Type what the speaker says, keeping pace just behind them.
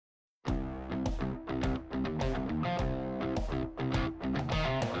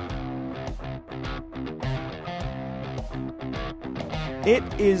It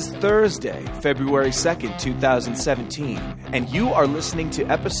is Thursday, February 2nd, 2017, and you are listening to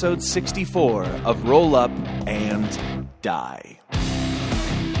episode 64 of Roll Up and Die.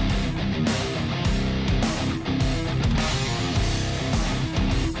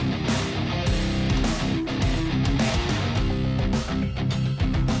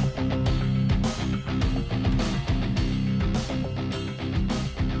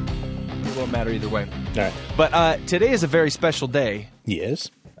 It won't matter either way. All right. But today is a very special day. Yes.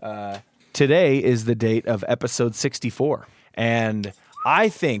 Today is the date of episode 64. And I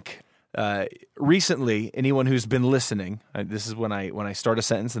think recently, anyone who's been listening, this is when I start a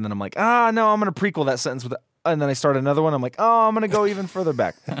sentence and then I'm like, no, I'm going to prequel that sentence with, and then I start another one. I'm like, I'm going to go even further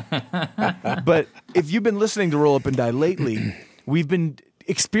back. But if you've been listening to Roll Up and Die lately, we've been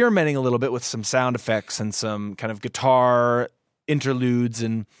experimenting a little bit with some sound effects and some kind of guitar interludes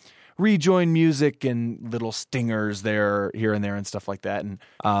and rejoin music and little stingers there, here and there and stuff like that. And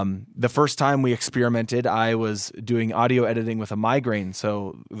the first time we experimented, I was doing audio editing with a migraine,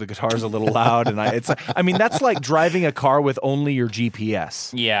 so the guitar's a little loud. And that's like driving a car with only your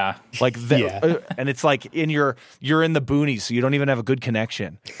GPS. Yeah. And it's like you're in the boonies, so you don't even have a good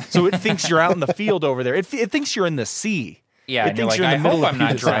connection. So it thinks you're out in the field over there. It thinks you're in the sea. Yeah, and you're like, I hope I'm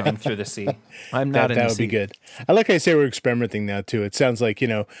not driving through the sea. I'm not in the sea. That would be good. I like how you say we're experimenting now, too. It sounds like,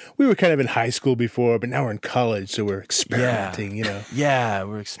 we were kind of in high school before, but now we're in college, so we're experimenting, Yeah,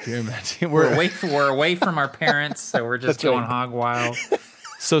 we're experimenting. We're away from our parents, so we're just going hog wild.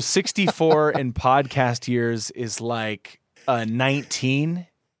 So 64 in podcast years is like 19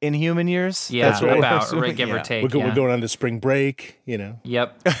 in human years? Yeah, that's what about, give or take. We're going on to spring break,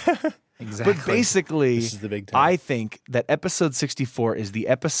 Yep. Exactly. But basically, this is the big time. I think that episode 64 is the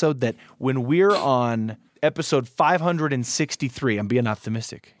episode that when we're on episode 563, I'm being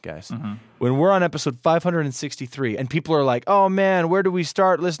optimistic, guys. Mm-hmm. When we're on episode 563 and people are like, oh man, where do we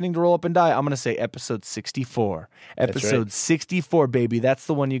start listening to Roll Up and Die? I'm going to say episode 64. Episode 64, baby. That's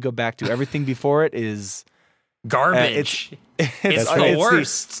the one you go back to. Everything before it is garbage. It's the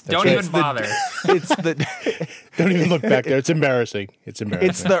worst. Don't even bother. Don't even look back there. It's embarrassing. It's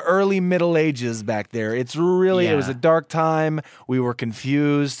the early Middle Ages back there. It's really, It was a dark time. We were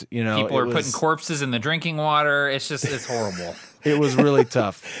confused. People were putting corpses in the drinking water. It's horrible. It was really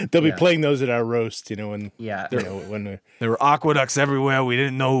tough. They'll be playing those at our roast, when there were aqueducts everywhere. We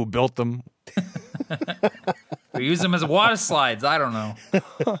didn't know who built them. We use them as water slides. I don't know.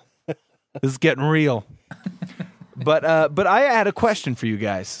 This is getting real. But I had a question for you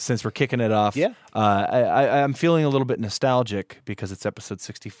guys since we're kicking it off. Yeah. I'm feeling a little bit nostalgic because it's episode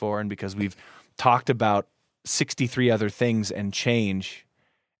 64 and because we've talked about 63 other things and change.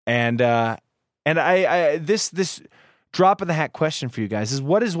 And this drop in the hat question for you guys is,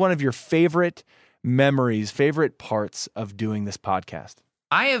 what is one of your favorite memories, favorite parts of doing this podcast?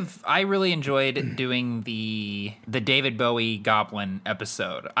 I really enjoyed doing the David Bowie Goblin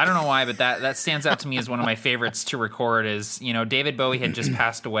episode. I don't know why, but that stands out to me as one of my favorites to record. Is David Bowie had just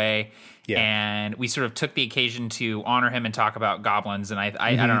passed away, and we sort of took the occasion to honor him and talk about goblins. And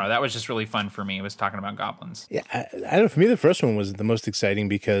I don't know, that was just really fun for me. It was talking about goblins. Yeah, I don't know. For me, the first one was the most exciting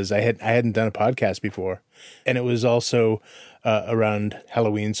because I hadn't done a podcast before, and it was also around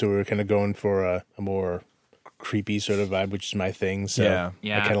Halloween, so we were kind of going for a more creepy sort of vibe, which is my thing. So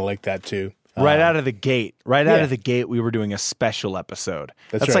I kind of like that too. Right out of the gate, out of the gate, we were doing a special episode.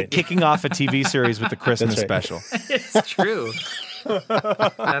 That's right. Like kicking off a TV series with the Christmas special. It's true.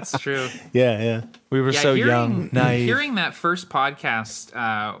 That's true. Yeah. We were so young, naive. Hearing that first podcast,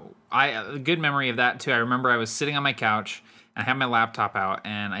 a good memory of that too. I remember I was sitting on my couch. I had my laptop out,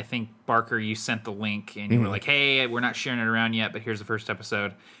 and I think, Barker, you sent the link, and you were like, hey, we're not sharing it around yet, but here's the first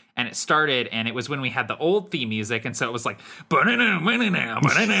episode. And it started, and it was when we had the old theme music, and so it was like, and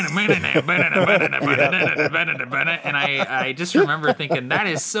I just remember thinking, that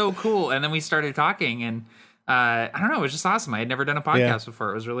is so cool. And then we started talking, and I don't know, it was just awesome. I had never done a podcast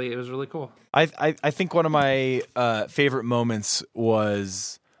before. It was really cool. I think one of my favorite moments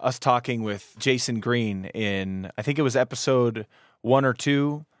was us talking with Jason Green in, I think it was episode 1 or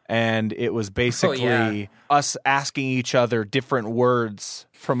 2. And it was basically us asking each other different words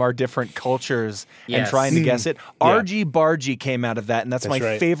from our different cultures and trying to guess it. Argy Bargy came out of that, and that's my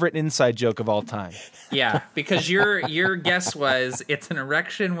favorite inside joke of all time. Yeah, because your guess was, it's an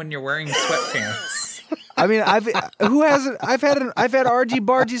erection when you're wearing sweatpants. I mean, who hasn't? I've had argy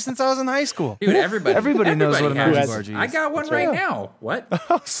bargy since I was in high school. Dude, everybody knows what an has. argy bargy is. I got one right now. What?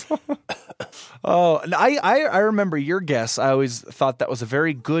 Oh, I remember your guess. I always thought that was a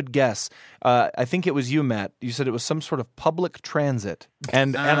very good guess. I think it was you, Matt. You said it was some sort of public transit,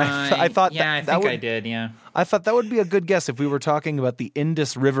 and I thought I did. Yeah, I thought that would be a good guess if we were talking about the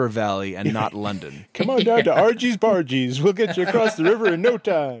Indus River Valley and not London. Come on down to Argy's Bargies. We'll get you across the river in no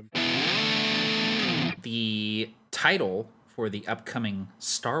time. The title for the upcoming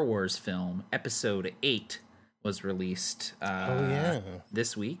Star Wars film, Episode 8, was released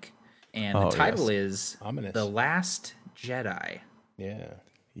this week. And the title is Ominous. The Last Jedi. Yeah.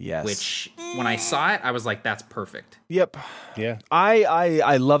 Yes. Which, when I saw it, I was like, that's perfect. Yep. Yeah.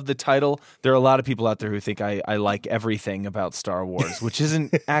 I love the title. There are a lot of people out there who think I like everything about Star Wars, which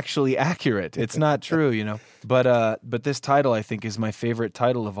isn't actually accurate. It's not true, you know. But this title, I think, is my favorite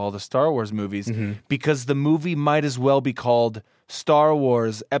title of all the Star Wars movies because the movie might as well be called Star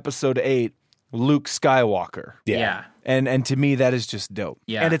Wars Episode 8, Luke Skywalker. Yeah. And to me, that is just dope.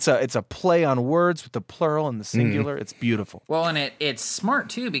 Yeah. And it's a play on words with the plural and the singular. It's beautiful. Well, and it's smart,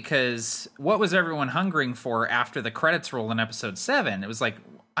 too, because what was everyone hungering for after the credits roll in Episode 7? It was like,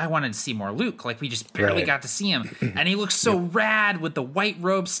 I wanted to see more Luke. Like, we just barely got to see him. And he looks so rad with the white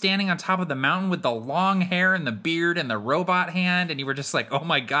robe standing on top of the mountain with the long hair and the beard and the robot hand. And you were just like, oh,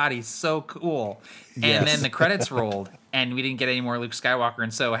 my God, he's so cool. And then the credits rolled, and we didn't get any more Luke Skywalker.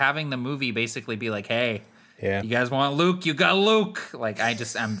 And so having the movie basically be like, hey, you guys want Luke? You got Luke. Like,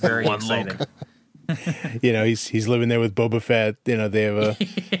 I'm very excited. You know, he's living there with Boba Fett. You know, they have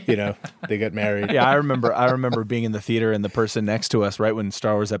they got married. Yeah, I remember being in the theater and the person next to us right when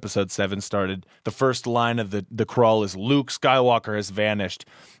Star Wars Episode 7 started. The first line of the crawl is Luke Skywalker has vanished,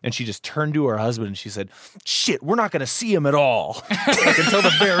 and she just turned to her husband and she said, "Shit, we're not going to see him at all like, until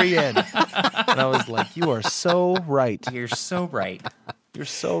the very end." And I was like, "You are so right. You're so right." You're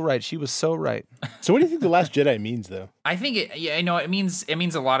so right. She was so right. So what do you think The Last Jedi means, though? I think it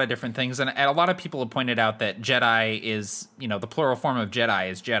means a lot of different things, and a lot of people have pointed out that Jedi is, the plural form of Jedi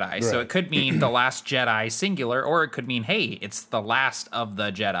is Jedi. Right. So it could mean the last Jedi singular, or it could mean, hey, it's the last of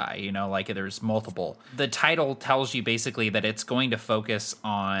the Jedi. Like there's multiple. The title tells you basically that it's going to focus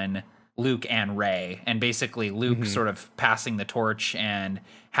on Luke and Rey, and basically Luke sort of passing the torch and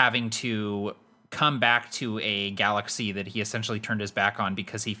having to come back to a galaxy that he essentially turned his back on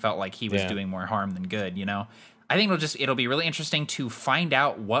because he felt like he was doing more harm than good, I think it'll be really interesting to find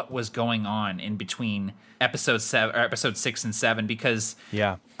out what was going on in between episode 6 and 7, because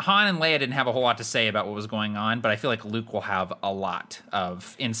Han and Leia didn't have a whole lot to say about what was going on, but I feel like Luke will have a lot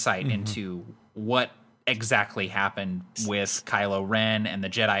of insight into what exactly happened with Kylo Ren and the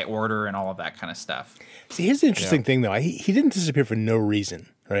Jedi Order and all of that kind of stuff. See, here's the interesting thing, though. He didn't disappear for no reason,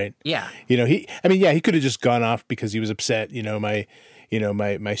 right? Yeah. He could have just gone off because he was upset. My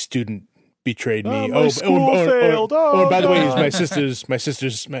student betrayed me. My school failed. And by the way, he's my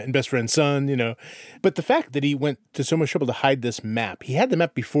sister's best friend's son. But the fact that he went to so much trouble to hide this map, he had the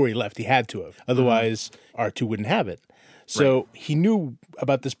map before he left. He had to have, otherwise R2 wouldn't have it. So he knew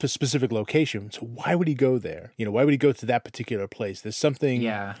about this specific location. So why would he go there? Why would he go to that particular place? There's something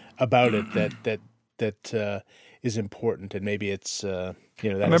about it that is important, and maybe it's that. I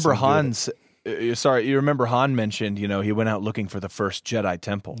remember Han's. You remember Han mentioned, he went out looking for the first Jedi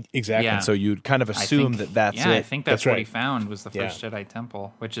temple. Exactly. And so you'd kind of assume that's it. Yeah, I think that's what right. he found was the first Jedi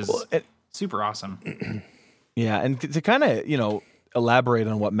temple, which is super awesome. Yeah, and to kind of, elaborate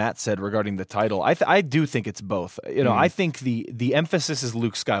on what Matt said regarding the title, I do think it's both. I think the emphasis is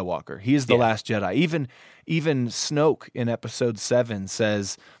Luke Skywalker. He is the last Jedi. Even Snoke in Episode 7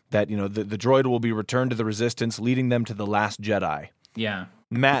 says that, the droid will be returned to the Resistance, leading them to the last Jedi. Yeah.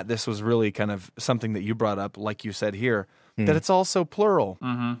 Matt, this was really kind of something that you brought up, like you said here, that it's also plural.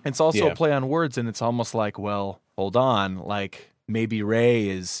 Mm-hmm. It's also a play on words, and it's almost like, well, hold on, like maybe Rey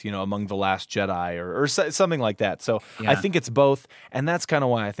is, among the last Jedi or something like that. So I think it's both, and that's kind of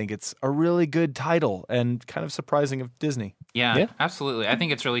why I think it's a really good title and kind of surprising of Disney. Yeah, absolutely. I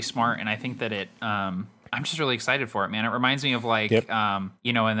think it's really smart, and I think that it I'm just really excited for it, man. It reminds me of in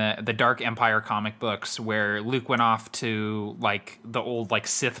the Dark Empire comic books where Luke went off to like the old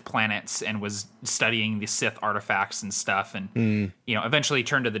Sith planets and was studying the Sith artifacts and stuff, and eventually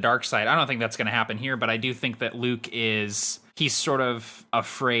turned to the dark side. I don't think that's going to happen here, but I do think that Luke he's sort of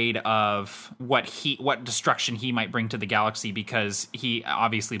afraid of what destruction he might bring to the galaxy, because he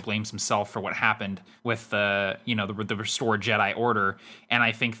obviously blames himself for what happened with the restored Jedi Order, and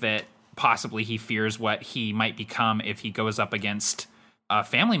I think that possibly he fears what he might become if he goes up against a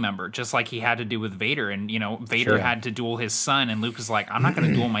family member, just like he had to do with Vader. And, Vader had to duel his son, and Luke is like, I'm not going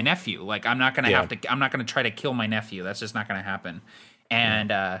to duel my nephew. Like, I'm not going to I'm not going to try to kill my nephew. That's just not going to happen.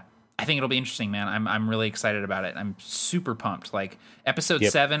 And I think it'll be interesting, man. I'm really excited about it. I'm super pumped. Like, episode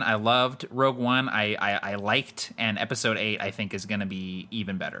 7, I loved. Rogue One, I liked. And episode 8, I think, is going to be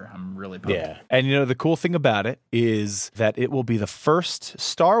even better. I'm really pumped. Yeah. And, the cool thing about it is that it will be the first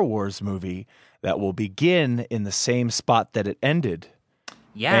Star Wars movie that will begin in the same spot that it ended.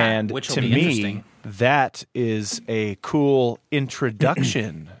 Yeah, and which will to be me, interesting. That is a cool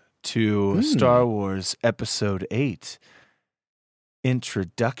introduction to Star Wars Episode 8.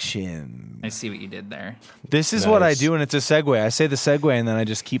 Introduction. I see what you did there. This is what I do, and it's a segue. I say the segue, and then I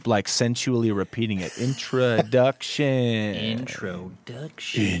just keep sensually repeating it. Introduction.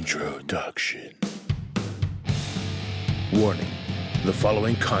 Introduction. Warning. The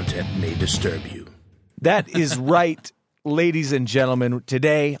following content may disturb you. That is right, ladies and gentlemen.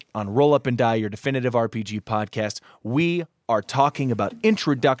 Today on Roll Up and Die, your definitive RPG podcast, we are talking about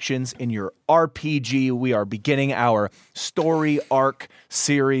introductions in your RPG. We are beginning our story arc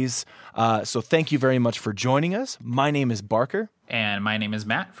series. So thank you very much for joining us. My name is Barker. And my name is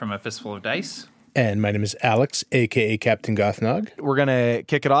Matt from A Fistful of Dice. And my name is Alex, a.k.a. Captain Gothnog. We're going to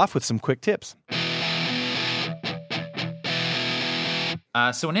kick it off with some quick tips.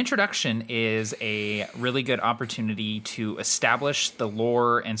 So an introduction is a really good opportunity to establish the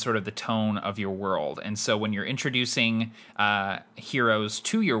lore and sort of the tone of your world. And so when you're introducing heroes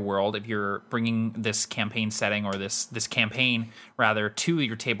to your world, if you're bringing this campaign setting or this campaign rather to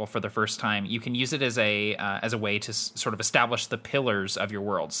your table for the first time, you can use it as a way to sort of establish the pillars of your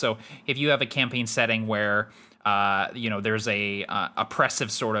world. So if you have a campaign setting where there's a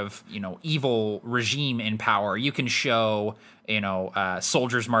oppressive sort of, evil regime in power, you can show,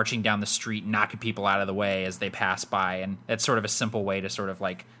 soldiers marching down the street, knocking people out of the way as they pass by. And that's sort of a simple way to sort of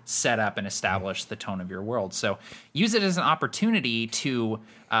set up and establish the tone of your world. So use it as an opportunity to,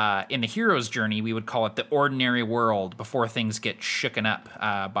 in the hero's journey, we would call it the ordinary world before things get shooken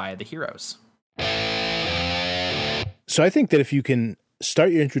up by the heroes. So I think that if you can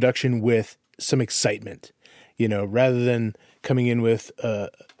start your introduction with some excitement, rather than coming in with,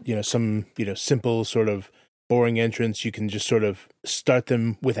 some, simple sort of boring entrance, you can just sort of start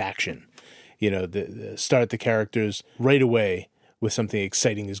them with action. Start the characters right away with something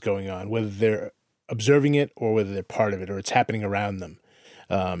exciting is going on, whether they're observing it or whether they're part of it or it's happening around them.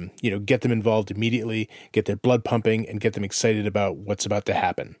 Get them involved immediately, get their blood pumping, and get them excited about what's about to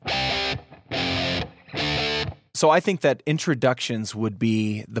happen. So I think that introductions would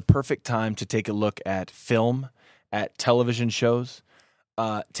be the perfect time to take a look at film, at television shows.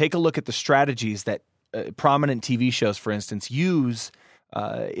 Take a look at the strategies that prominent TV shows, for instance, use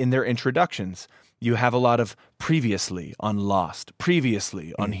in their introductions. You have a lot of previously on Lost,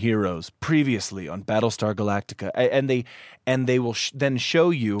 previously on Heroes, previously on Battlestar Galactica, and they will then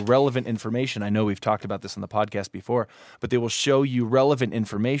show you relevant information. I know we've talked about this on the podcast before, but they will show you relevant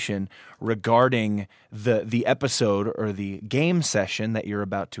information regarding the episode or the game session that you're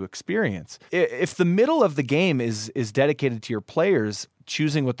about to experience. If the middle of the game is dedicated to your players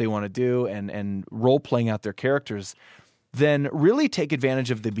choosing what they want to do and role-playing out their characters, then really take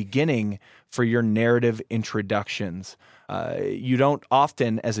advantage of the beginning for your narrative introductions. You don't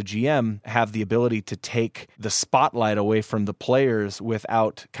often, as a GM, have the ability to take the spotlight away from the players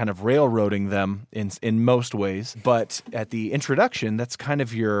without kind of railroading them in most ways. But at the introduction, that's kind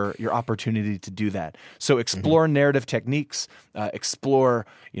of your opportunity to do that. So explore narrative techniques, explore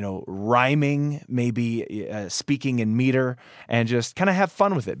rhyming, maybe speaking in meter, and just kind of have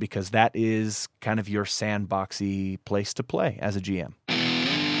fun with it, because that is kind of your sandboxy place to play as a GM.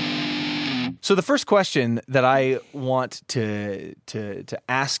 So the first question that I want to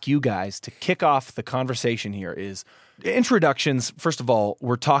ask you guys to kick off the conversation here is introductions. First of all,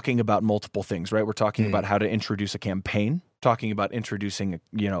 we're talking about multiple things, right? We're talking about how to introduce a campaign, talking about introducing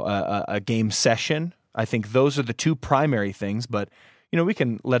a game session. I think those are the two primary things, but we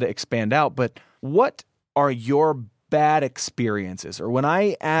can let it expand out. But what are your bad experiences, or when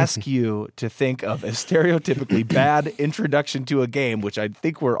I ask you to think of a stereotypically bad introduction to a game, which I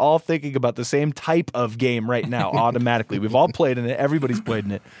think we're all thinking about the same type of game right now automatically. We've all played in it. Everybody's played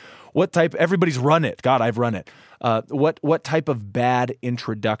in it. What type? Everybody's run it. God, I've run it. What type of bad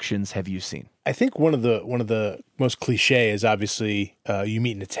introductions have you seen? I think one of the most cliche is obviously you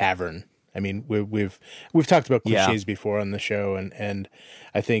meet in a tavern. I mean, we've talked about cliches before on the show, and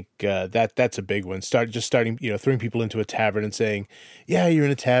I think that's a big one. Starting, throwing people into a tavern and saying, "Yeah, you're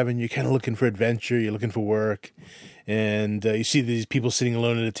in a tavern. You're kind of looking for adventure. You're looking for work, and you see these people sitting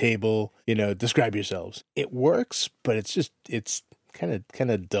alone at a table. Describe yourselves." It works, but it's kind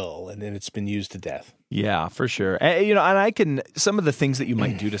of dull, and then it's been used to death. Yeah, for sure. And some of the things that you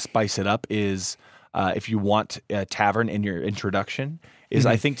might do to spice it up is if you want a tavern in your introduction, is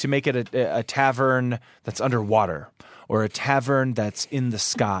I think to make it a tavern that's underwater, or a tavern that's in the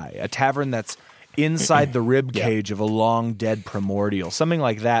sky, a tavern that's inside the rib cage of a long dead primordial. Something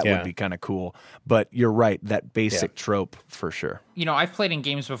like that would be kind of cool. But you're right, that basic trope for sure. I've played in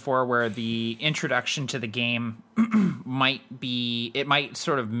games before where the introduction to the game might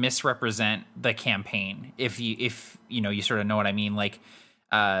sort of misrepresent the campaign. If you sort of know what I mean, like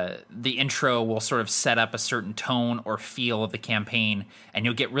the intro will sort of set up a certain tone or feel of the campaign, and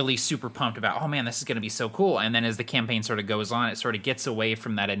you'll get really super pumped about, oh man, this is going to be so cool. And then as the campaign sort of goes on, it sort of gets away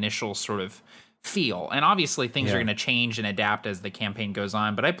from that initial sort of feel. And obviously things are going to change and adapt as the campaign goes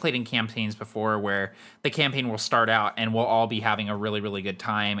on. But I played in campaigns before where the campaign will start out and we'll all be having a really, really good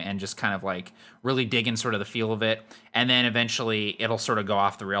time and just kind of like really digging sort of the feel of it. And then eventually it'll sort of go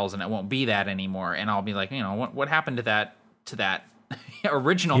off the rails and it won't be that anymore. And I'll be like, what happened to that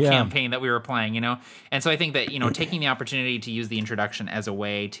original campaign that we were playing, And so I think that, taking the opportunity to use the introduction as a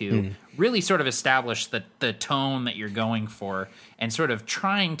way to really sort of establish the tone that you're going for and sort of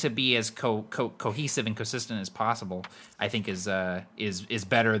trying to be as cohesive and consistent as possible, I think is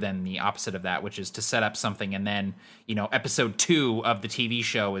better than the opposite of that, which is to set up something and then, episode 2 of the TV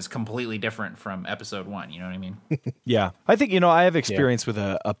show is completely different from episode 1. You know what I mean? Yeah. I think, I have experience with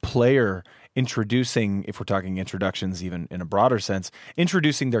a player introducing, if we're talking introductions even in a broader sense,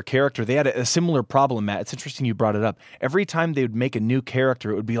 introducing their character. They had a similar problem, Matt. It's interesting you brought it up. Every time they would make a new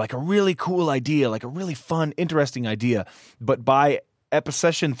character, it would be like a really cool idea, like a really fun, interesting idea. But by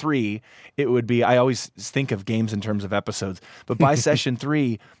session 3, it would be, I always think of games in terms of episodes, but by session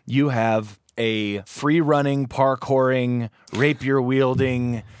 3, you have a free-running, parkouring,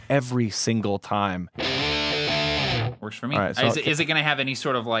 rapier-wielding every single time. Works for me. All right, so is it going to have any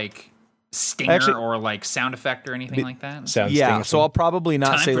sort of like stinger or like sound effect or anything like that? Stinger. So I'll probably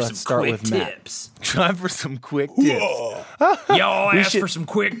not say let's start with tips. Matt. Time for some quick tips. Y'all ask for some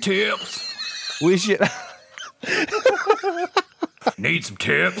quick tips. We should need some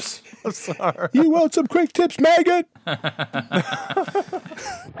tips. I'm sorry. You want some quick tips, maggot?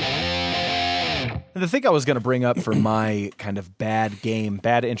 The thing I was going to bring up for my kind of bad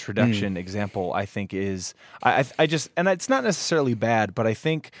introduction example, I think is, I just, and it's not necessarily bad, but I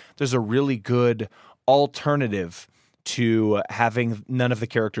think there's a really good alternative to having none of the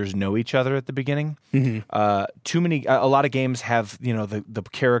characters know each other at the beginning. A lot of games have, the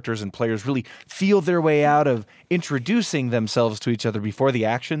characters and players really feel their way out of introducing themselves to each other before the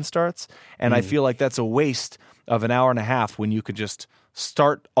action starts. And I feel like that's a waste of an hour and a half when you could just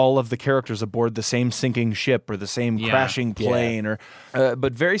start all of the characters aboard the same sinking ship or the same crashing plane. Or,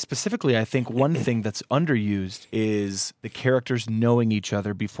 but very specifically, I think one thing that's underused is the characters knowing each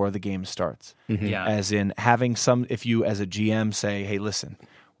other before the game starts. As in having if you as a GM say, hey, listen,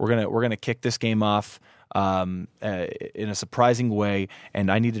 we're gonna kick this game off in a surprising way,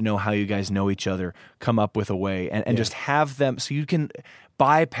 and I need to know how you guys know each other. Come up with a way, and just have them so you can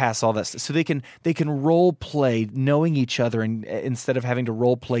bypass all that stuff, so they can role play knowing each other, and instead of having to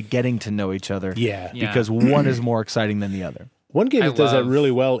role play getting to know each other. Because one is more exciting than the other. One game that does that really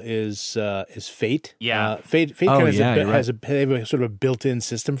well is Fate. Fate has a sort of a built-in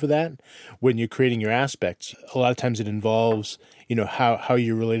system for that. When you're creating your aspects, a lot of times it involves how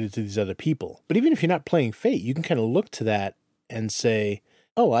you're related to these other people. But even if you're not playing Fate, you can kind of look to that and say,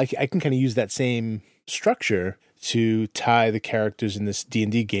 oh, I can kind of use that same structure to tie the characters in this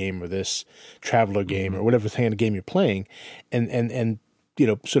D&D game or this Traveler game or whatever kind of game you're playing, and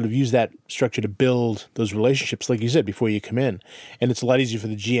sort of use that structure to build those relationships, like you said, before you come in. And it's a lot easier for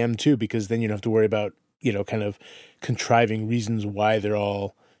the GM too, because then you don't have to worry about, kind of contriving reasons why they're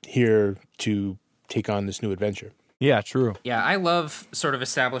all here to take on this new adventure. Yeah, true. Yeah, I love sort of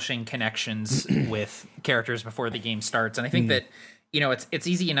establishing connections with characters before the game starts. And I think that, it's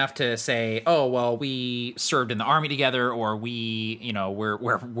easy enough to say, oh, well, we served in the army together, or we,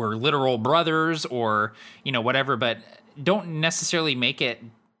 we're literal brothers, or, whatever, but don't necessarily make it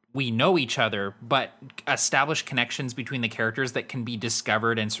we know each other, but establish connections between the characters that can be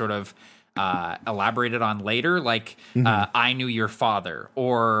discovered and sort of elaborated on later, like I knew your father,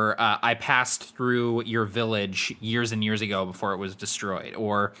 or I passed through your village years and years ago before it was destroyed,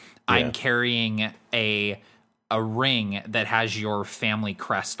 or I'm carrying a ring that has your family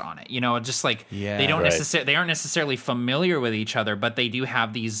crest on it. Just like they don't they aren't necessarily familiar with each other, but they do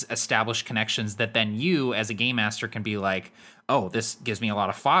have these established connections that then you as a game master can be like, oh, this gives me a lot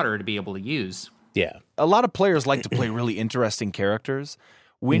of fodder to be able to use. Yeah. A lot of players like to play really interesting characters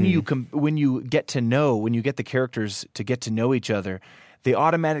when you get the characters to get to know each other, they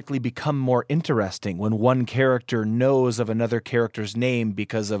automatically become more interesting when one character knows of another character's name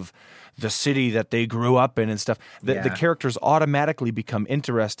because of the city that they grew up in and stuff. The characters automatically become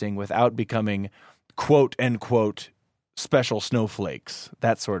interesting without becoming quote unquote special snowflakes,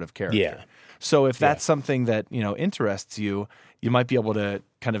 that sort of character. Yeah. So if that's something that, interests you, you might be able to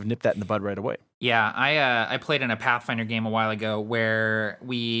kind of nip that in the bud right away. Yeah, I played in a Pathfinder game a while ago where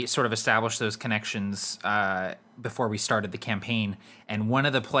we sort of established those connections before we started the campaign. And one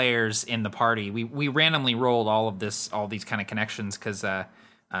of the players in the party, we randomly rolled all these kind of connections because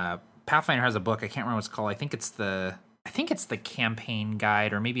Pathfinder has a book. I can't remember what it's called. I think it's the campaign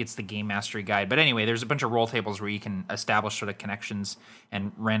guide, or maybe it's the game mastery guide. But anyway, there's a bunch of roll tables where you can establish sort of connections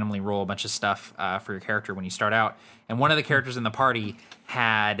and randomly roll a bunch of stuff for your character when you start out. And one of the characters in the party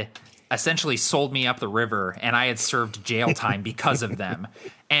had essentially sold me up the river, and I had served jail time because of them.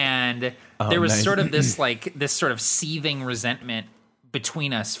 And there was sort of this sort of seething resentment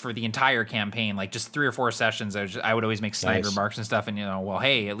between us for the entire campaign, like just 3 or 4 sessions. I would always make snide remarks and stuff, and well,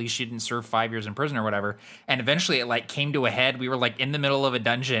 hey, at least you didn't serve 5 years in prison or whatever. And eventually, it like came to a head. We were like in the middle of a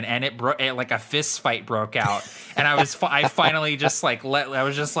dungeon, and it like a fist fight broke out. And I finally just like I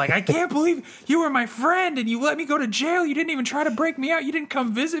was just like, I can't believe you were my friend, and you let me go to jail. You didn't even try to break me out. You didn't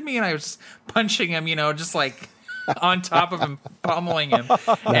come visit me, and I was punching him, just like on top of him, pummeling him.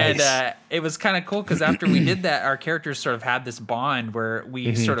 Nice. And it was kind of cool because after we did that, our characters sort of had this bond where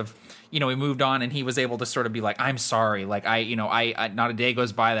we sort of, we moved on, and he was able to sort of be like, I'm sorry. Like I not a day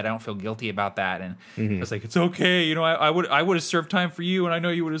goes by that I don't feel guilty about that. And I was like, it's okay. I would have served time for you, and I know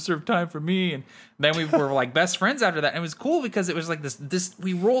you would have served time for me. And then we were like best friends after that. And it was cool because it was like this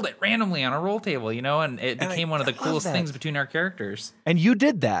we rolled it randomly on a roll table, and it became one of the coolest things between our characters. And you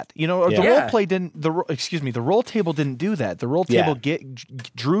did that. The role play didn't the roll table didn't do that. The roll table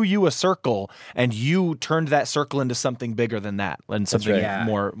drew you a circle, and you turned that circle into something bigger than that, and something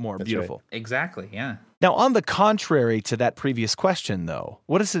more beautiful. Right. Exactly, yeah. Now, on the contrary to that previous question, though,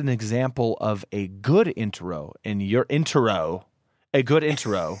 what is an example of a good intro in your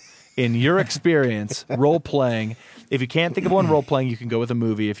experience role-playing? If you can't think of one role-playing, you can go with a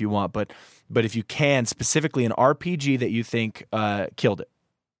movie if you want, but if you can, specifically an RPG that you think killed it.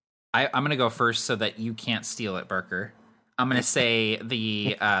 I'm going to go first so that you can't steal it, Barker. I'm going to say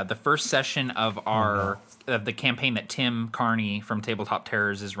the first session of of the campaign that Tim Carney from Tabletop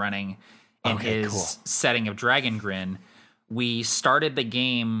Terrors is running in his setting of Dragon Grin. We started the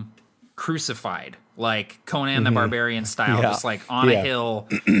game crucified, like Conan the Barbarian style, just like on a hill,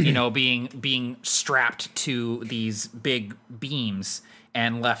 being strapped to these big beams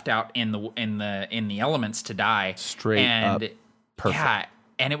and left out in the elements to die. Straight up, perfect. Yeah,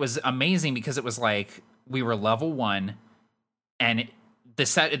 and it was amazing because it was like we were level 1. And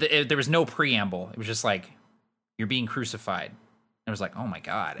there was no preamble. It was just like, you're being crucified. And it was like, oh my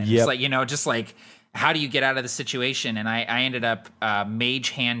God. And it's like, just like, how do you get out of the situation? And I ended up mage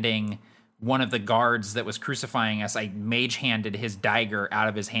handing one of the guards that was crucifying us. I mage handed his dagger out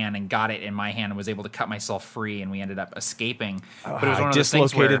of his hand and got it in my hand and was able to cut myself free. And we ended up escaping. But it was one of those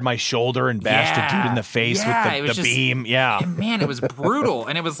things where my shoulder and bashed a dude in the face with the beam. Yeah. And man, it was brutal.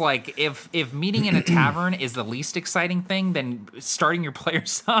 And it was like, if meeting in a tavern is the least exciting thing, then starting your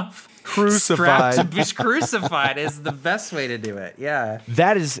players off crucified is the best way to do it. Yeah.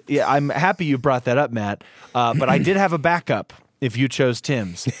 That is, I'm happy you brought that up, Matt. But I did have a backup if you chose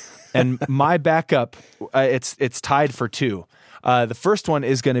Tim's. And my backup, it's tied for 2. The first one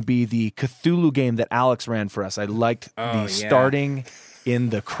is going to be the Cthulhu game that Alex ran for us. I liked starting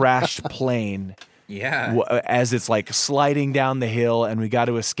in the crashed plane. Yeah. As it's like sliding down the hill, and we got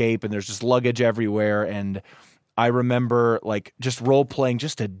to escape, and there's just luggage everywhere. And I remember like just role playing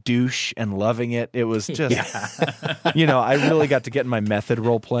just a douche and loving it. It was just, I really got to get in my method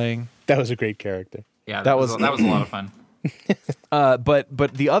role playing. That was a great character. Yeah, that was a lot of fun.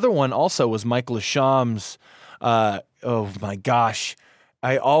 But the other one also was Mike Lasham's. Oh my gosh,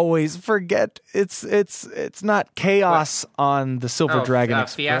 I always forget. It's not Chaos on the Silver Dragon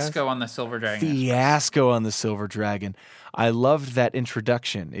Express. Fiasco on the Silver Dragon. Fiasco on the Silver Dragon. I loved that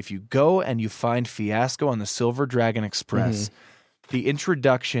introduction. If you go and you find Fiasco on the Silver Dragon Express, the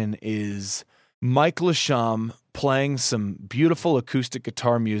introduction is Mike Lasham playing some beautiful acoustic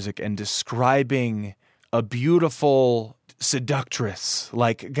guitar music and describing a beautiful seductress,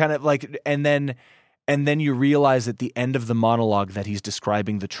 like kind of like, and then you realize at the end of the monologue that he's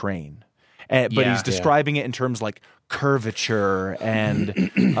describing the train, but he's describing it in terms like curvature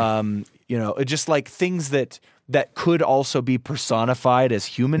and just like things that could also be personified as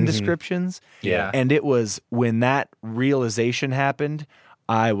human descriptions. Yeah, and it was when that realization happened,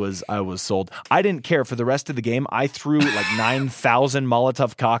 I was sold. I didn't care for the rest of the game. I threw like 9,000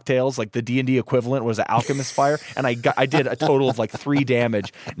 Molotov cocktails, like the D&D equivalent was an alchemist fire, and I did a total of like 3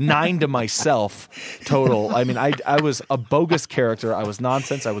 damage, 9 to myself total. I mean, I was a bogus character. I was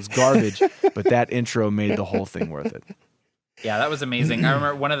nonsense. I was garbage, but that intro made the whole thing worth it. Yeah, that was amazing. I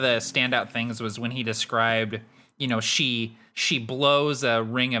remember one of the standout things was when he described, she blows a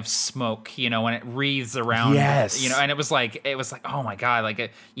ring of smoke, and it wreathes around, yes. And it was like, oh my God,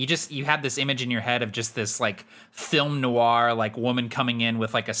 like you had this image in your head of just this like film noir, like woman coming in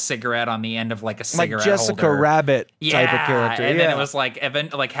with like a cigarette on the end of like a cigarette like Jessica holder. Rabbit type of character. And then it was like,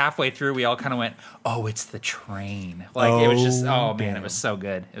 like halfway through, we all kind of went, oh, it's the train. Like it was just, oh man, it was so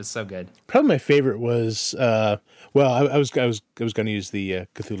good. It was so good. Probably my favorite was, I was going to use the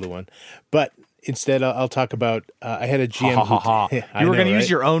Cthulhu one, but instead, I'll talk about. I had a GM. You were going to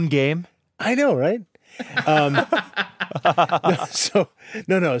use your own game. I know, right? No. So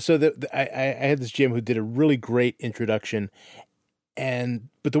I had this GM who did a really great introduction,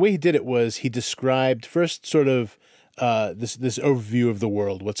 but the way he did it was he described first sort of this overview of the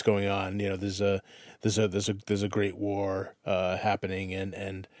world, what's going on. There's a great war happening,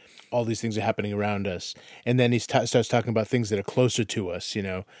 and all these things are happening around us, and then he starts talking about things that are closer to us.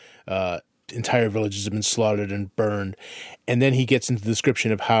 Entire villages have been slaughtered and burned, and then he gets into the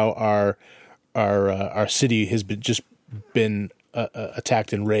description of how our city has been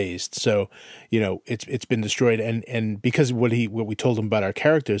attacked and razed. So it's been destroyed, and because of what we told him about our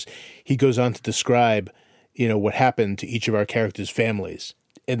characters, he goes on to describe what happened to each of our characters' families,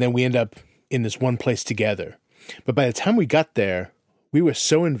 and then we end up in this one place together. But by the time we got there, we were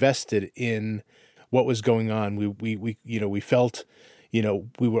so invested in what was going on. We felt.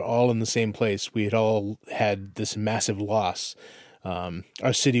 We were all in the same place. We had all had this massive loss.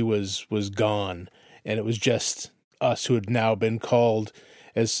 Our city was gone, and it was just us who had now been called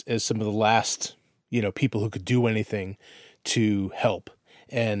as some of the last, people who could do anything to help.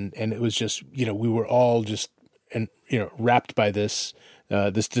 And it was just, we were all just, wrapped by this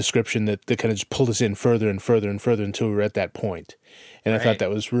description that kind of just pulled us in further and further and further until we were at that point. And I thought that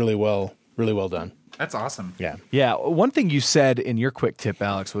was really well done. That's awesome. Yeah. Yeah. One thing you said in your quick tip,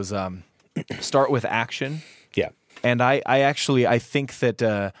 Alex, was start with action. Yeah. And I think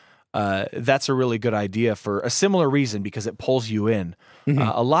that that's a really good idea for a similar reason, because it pulls you in. Mm-hmm.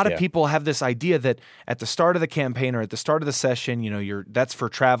 A lot of people have this idea that at the start of the campaign or at the start of the session, that's for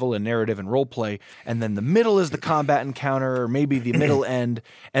travel and narrative and role play, and then the middle is the combat encounter, or maybe the middle end,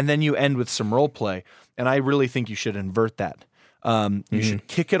 and then you end with some role play. And I really think you should invert that. You should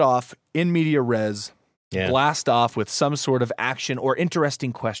kick it off in media res, blast off with some sort of action or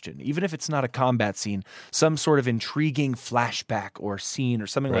interesting question, even if it's not a combat scene, some sort of intriguing flashback or scene or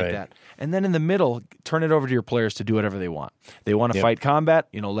something like that. And then in the middle, turn it over to your players to do whatever they want. They want to fight combat,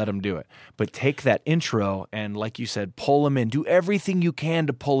 let them do it. But take that intro and, like you said, pull them in. Do everything you can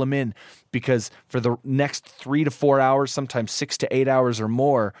to pull them in, because for the next 3 to 4 hours, sometimes 6 to 8 hours or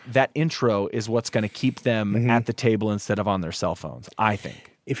more, that intro is what's going to keep them at the table instead of on their cell phones, I think.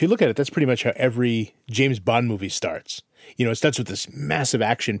 If you look at it, that's pretty much how every James Bond movie starts. It starts with this massive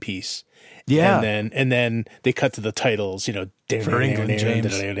action piece. Yeah. And then they cut to the titles, For England,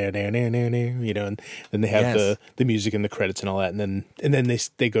 James. And then they have the music and the credits and all that. And then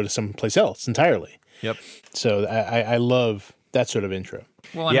they go to someplace else entirely. Yep. So I love that sort of intro.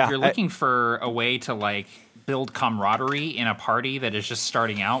 Well, and if you're looking for a way to like build camaraderie in a party that is just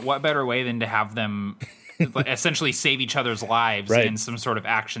starting out, what better way than to have them essentially save each other's lives in some sort of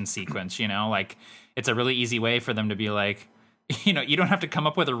action sequence, like it's a really easy way for them to be like, you don't have to come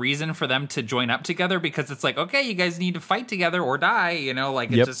up with a reason for them to join up together, because it's like, okay, you guys need to fight together or die,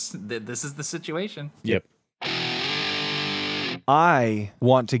 it's just, this is the situation. Yep. I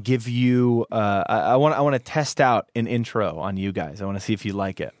want to give you, I want to test out an intro on you guys. I want to see if you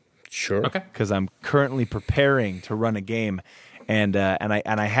like it. Sure. Okay. Because I'm currently preparing to run a game. And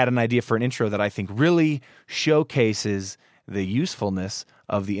I had an idea for an intro that I think really showcases the usefulness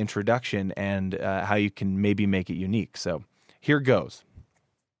of the introduction and how you can maybe make it unique. So here goes.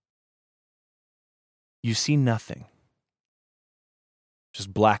 You see nothing.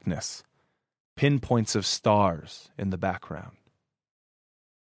 Just blackness. Pinpoints of stars in the background.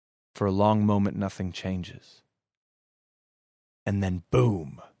 For a long moment, nothing changes. And then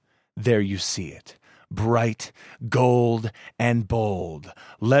boom, there you see it. Bright, gold, and bold.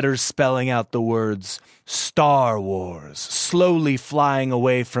 Letters spelling out the words Star Wars, slowly flying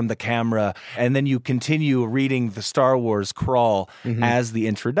away from the camera. And then you continue reading the Star Wars crawl as the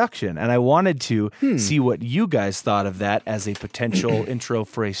introduction. And I wanted to see what you guys thought of that as a potential intro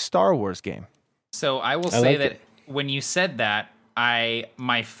for a Star Wars game. So I will say that when you said that,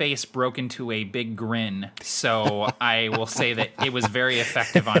 my face broke into a big grin. So I will say that it was very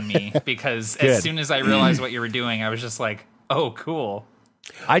effective on me, because as soon as I realized what you were doing, I was just like, oh, cool.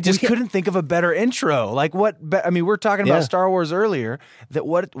 I just couldn't think of a better intro. Like I mean, we're talking about Star Wars earlier. That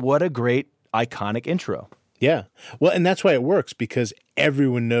what a great iconic intro. Yeah. Well, and that's why it works, because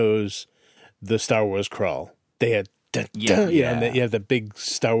everyone knows the Star Wars crawl. They had and you have the big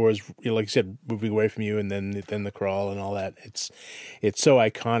Star Wars, like you said, moving away from you, and then the crawl and all that. It's so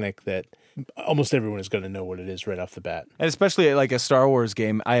iconic that almost everyone is going to know what it is right off the bat. And especially like a Star Wars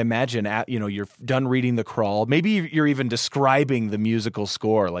game, I imagine you're done reading the crawl. Maybe you're even describing the musical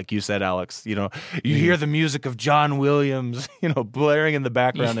score, like you said, Alex. You hear the music of John Williams, blaring in the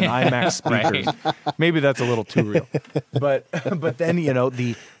background in IMAX speakers. Right. Maybe that's a little too real. But then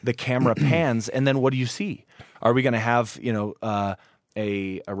the camera pans, and then what do you see? Are we going to have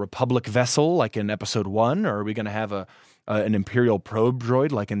a Republic vessel like in Episode 1, or are we going to have an Imperial probe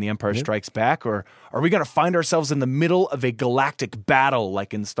droid like in The Empire Strikes Back, or are we going to find ourselves in the middle of a galactic battle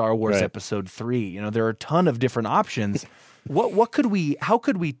like in Star Wars Episode 3? There are a ton of different options. How could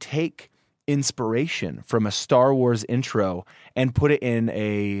we take inspiration from a Star Wars intro and put it in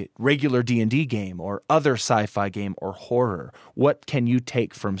a regular D&D game or other sci-fi game or horror? What can you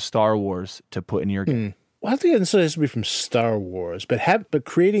take from Star Wars to put in your game? Well, I don't think it necessarily has to be from Star Wars, but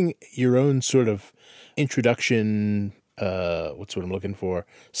creating your own sort of introduction, what's what I'm looking for,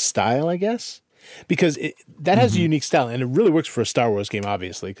 style, I guess, because that has a unique style, and it really works for a Star Wars game,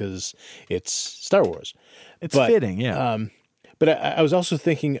 obviously, because it's Star Wars. It's fitting, yeah. But I was also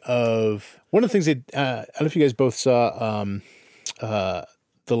thinking of one of the things that I don't know if you guys both saw The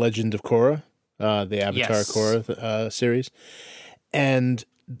Legend of Korra, the Avatar Korra series, and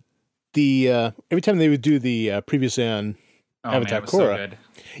every time they would do the previously on Avatar Korra, so good.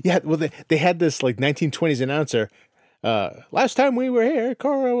 Yeah, well they had this like 1920s announcer. Last time we were here,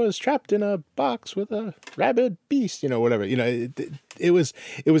 Korra was trapped in a box with a rabid beast. Whatever. It was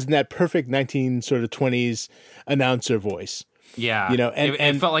in that perfect 1920s announcer voice. Yeah,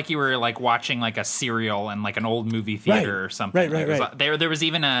 and it felt like you were like watching like a serial in like an old movie theater or something. Right. There was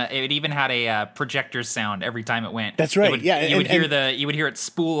even it even had a projector sound every time it went. That's right. You would hear it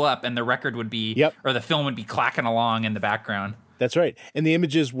spool up, and the record would be or the film would be clacking along in the background. That's right. And the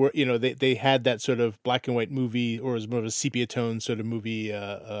images were, they had that sort of black and white movie, or it was more of a sepia tone sort of movie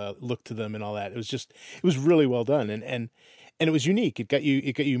look to them and all that. It was really well done, and it was unique. It got you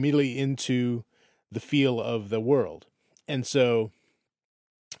immediately into the feel of the world. And so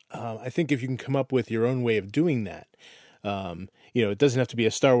I think if you can come up with your own way of doing that, it doesn't have to be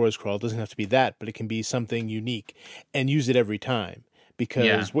a Star Wars crawl, it doesn't have to be that, but it can be something unique, and use it every time,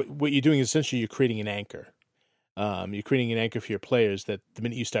 because what you're doing is essentially you're creating an anchor. You're creating an anchor for your players that the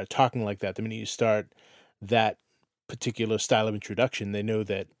minute you start talking like that, the minute you start that particular style of introduction, they know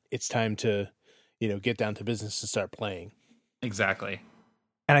that it's time to, get down to business and start playing. Exactly.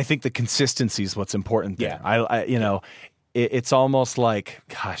 And I think the consistency is what's important there. Yeah. It's almost like,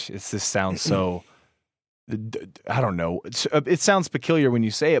 gosh, this sounds so, I don't know. It sounds peculiar when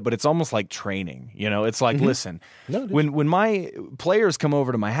you say it, but it's almost like training. It's like, listen, when my players come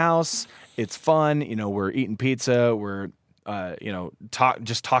over to my house, it's fun. We're eating pizza. We're,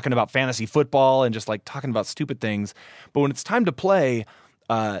 just talking about fantasy football and just like talking about stupid things. But when it's time to play,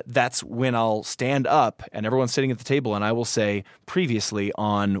 that's when I'll stand up and everyone's sitting at the table and I will say previously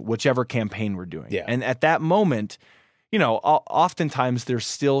on whichever campaign we're doing. Yeah. And at that moment, oftentimes there's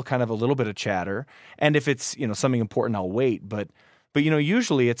still kind of a little bit of chatter. And if it's, something important, I'll wait. But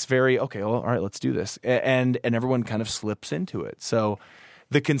usually it's very, okay, well, all right, let's do this. And everyone kind of slips into it. So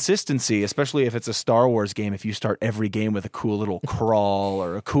the consistency, especially if it's a Star Wars game, if you start every game with a cool little crawl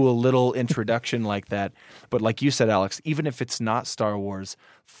or a cool little introduction like that. But like you said, Alex, even if it's not Star Wars,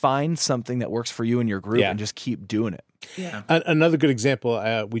 find something that works for you and your group and just keep doing it. Yeah. Another good example,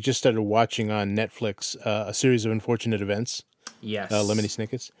 we just started watching on Netflix a series of unfortunate events. Yes. Lemony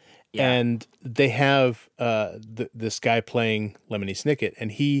Snicket's. Yeah. And they have this guy playing Lemony Snicket, and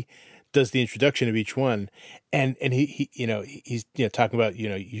he does the introduction of each one, and he's talking about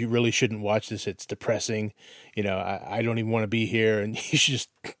you really shouldn't watch this, it's depressing, I don't even want to be here, and you should just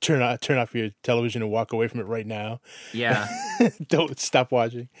turn off your television and walk away from it right now. Yeah. Don't stop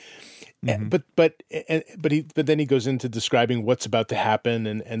watching. Mm-hmm. But then he goes into describing what's about to happen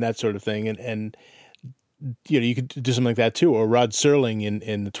and that sort of thing, and you could do something like that too, or Rod Serling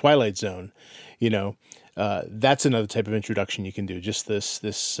in the Twilight Zone, that's another type of introduction you can do. Just this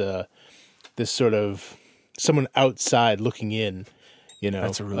sort of someone outside looking in,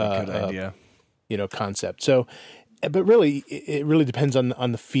 that's a really good idea, concept. So, but really, it really depends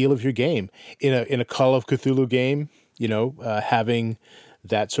on the feel of your game. In a Call of Cthulhu game, having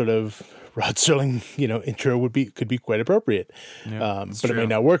that sort of Rod Serling, intro could be quite appropriate. But it may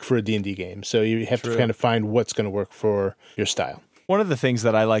not work for a D&D game. So you have to kind of find what's going to work for your style. One of the things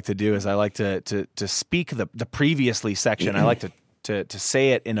that I like to do is I like to speak the previously section. I like to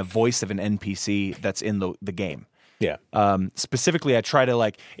say it in a voice of an NPC that's in the game. Yeah. Specifically, I try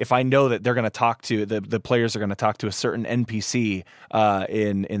to if I know that they're going to talk to the players are going to talk to a certain NPC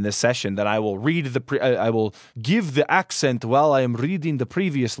in this session, that I will read I will give the accent while I am reading the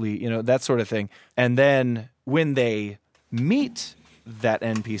previously, that sort of thing. And then when they meet that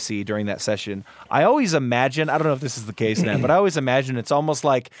NPC during that session, I always imagine, I don't know if this is the case now, but I always imagine it's almost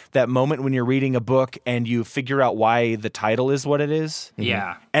like that moment when you're reading a book and you figure out why the title is what it is.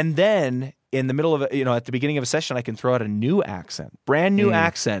 Yeah. And then in the middle of at the beginning of a session, I can throw out a new accent, brand new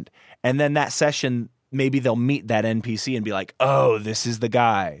accent. And then that session, maybe they'll meet that NPC and be like, oh, this is the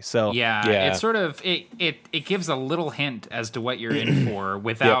guy. So yeah. It's sort of, it gives a little hint as to what you're in for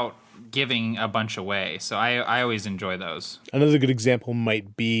without giving a bunch away. So I always enjoy those. Another good example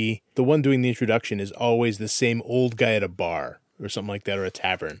might be the one doing the introduction is always the same old guy at a bar or something like that, or a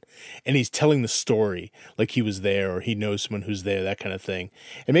tavern, and he's telling the story like he was there or he knows someone who's there, that kind of thing.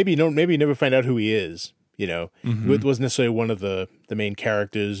 And maybe you never find out who he is. It wasn't necessarily one of the main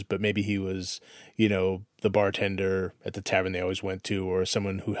characters, but maybe he was, the bartender at the tavern they always went to, or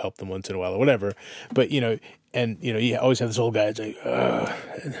someone who helped them once in a while or whatever. But, you always have this old guy. It's like,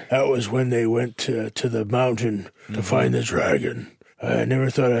 that was when they went to the mountain to find the dragon. I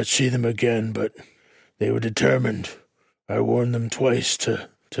never thought I'd see them again, but they were determined. I warned them twice to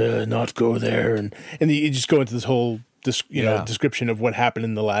not go there. And you just go into this whole description of what happened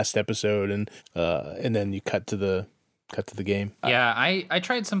in the last episode, and then you cut to the game. Yeah, I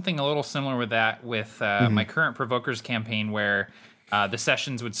tried something a little similar with that with my current Provokers campaign, where the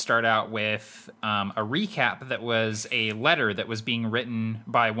sessions would start out with a recap that was a letter that was being written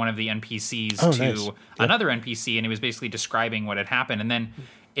by one of the NPCs to another NPC, and it was basically describing what had happened. And then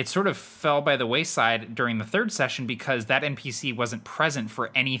it sort of fell by the wayside during the third session because that NPC wasn't present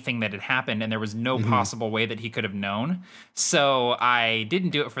for anything that had happened, and there was no possible way that he could have known. So I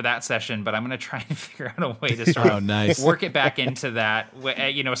didn't do it for that session, but I'm going to try and figure out a way to sort of work it back into that,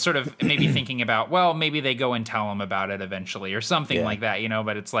 sort of maybe thinking about, well, maybe they go and tell him about it eventually or something like that,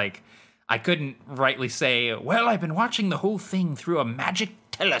 but it's like I couldn't rightly say, well, I've been watching the whole thing through a magic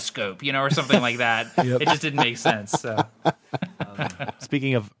telescope, or something like that. It just didn't make sense. So.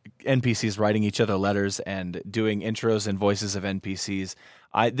 Speaking of NPCs writing each other letters and doing intros and voices of NPCs,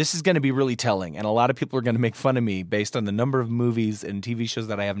 this is going to be really telling, and a lot of people are going to make fun of me based on the number of movies and TV shows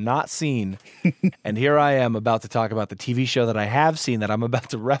that I have not seen. And here I am about to talk about the TV show that I have seen that I'm about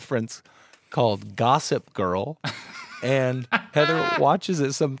to reference, called Gossip Girl. And Heather watches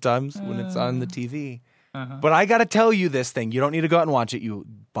it sometimes when it's on the TV. But I got to tell you this thing. You don't need to go out and watch it.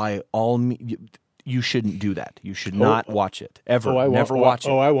 By all means, you shouldn't do that. You should not watch it ever. Never watch it.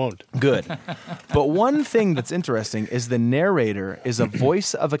 Oh, I won't. Good. But one thing that's interesting is the narrator is a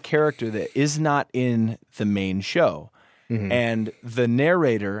voice of a character that is not in the main show. And the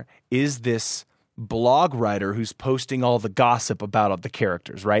narrator is this blog writer who's posting all the gossip about the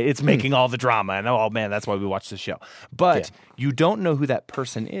characters, right? It's making all the drama, and oh man, that's why we watch the show. But you don't know who that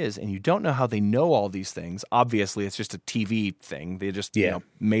person is, and you don't know how they know all these things. Obviously, it's just a TV thing. They just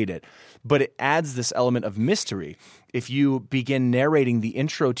made it. But it adds this element of mystery. If you begin narrating the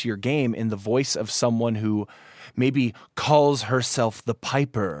intro to your game in the voice of someone who maybe calls herself the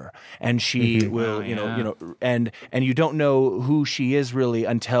Piper, and she will, and you don't know who she is really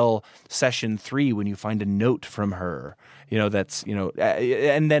until session 3 when you find a note from her,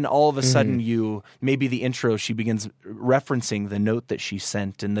 and then all of a sudden maybe the intro, she begins referencing the note that she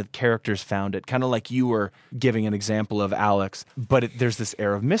sent and the characters found it, kind of like you were giving an example of Alex, but there's this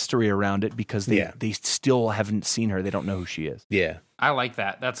air of mystery around it because they still haven't seen her. They don't know who she is. Yeah. I like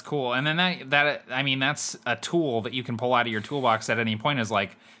that. That's cool. And then that's a tool that you can pull out of your toolbox at any point, is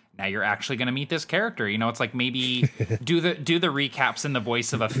like, now you're actually going to meet this character. It's like maybe do the recaps in the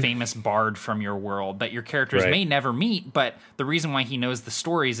voice of a famous bard from your world that your characters may never meet, but the reason why he knows the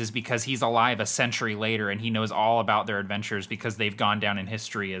stories is because he's alive a century later and he knows all about their adventures because they've gone down in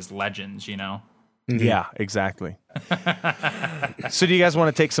history as legends, Yeah, exactly. So do you guys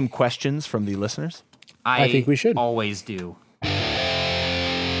want to take some questions from the listeners? I think we should. Always do.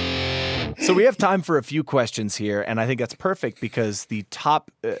 So we have time for a few questions here, and I think that's perfect because the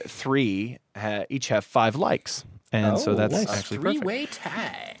top 3 each have 5 likes. And so that's actually perfect. Three-way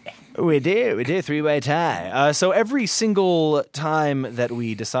tie. We did three-way tie. So every single time that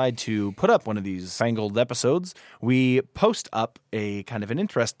we decide to put up one of these fangled episodes, we post up a kind of an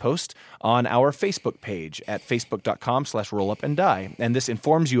interest post on our Facebook page at facebook.com/rollupanddie. And this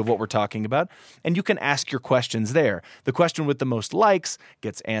informs you of what we're talking about, and you can ask your questions there. The question with the most likes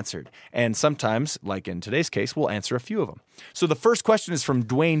gets answered. And sometimes, like in today's case, we'll answer a few of them. So the first question is from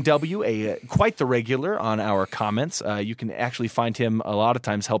Dwayne W., quite the regular on our comments. You can actually find him a lot of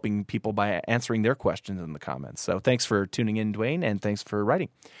times helping people by answering their questions in the comments. So thanks for tuning in, Dwayne, and thanks for writing.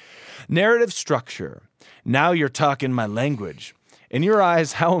 Narrative structure. Now you're talking my language. In your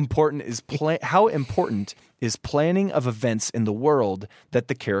eyes, how important is planning of events in the world that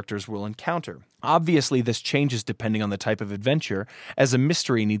the characters will encounter? Obviously, this changes depending on the type of adventure, as a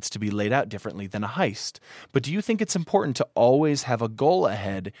mystery needs to be laid out differently than a heist. But do you think it's important to always have a goal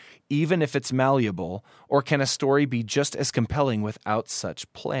ahead, even if it's malleable, or can a story be just as compelling without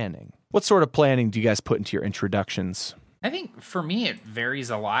such planning? What sort of planning do you guys put into your introductions? I think for me, it varies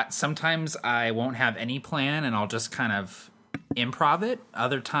a lot. Sometimes I won't have any plan and I'll just kind of improv it.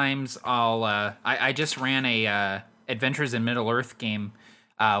 Other times I just ran a Adventures in Middle Earth game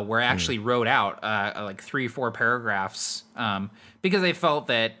where I actually wrote out like 3-4 paragraphs because I felt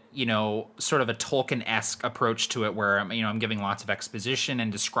that, sort of a Tolkien-esque approach to it where, I'm giving lots of exposition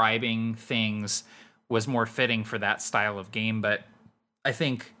and describing things was more fitting for that style of game. But I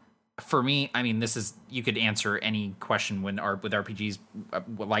think for me, you could answer any question with RPGs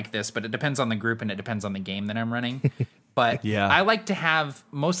like this, but it depends on the group and it depends on the game that I'm running. But yeah. I like to have,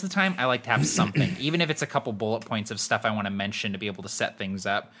 most of the time, something, even if it's a couple bullet points of stuff I want to mention to be able to set things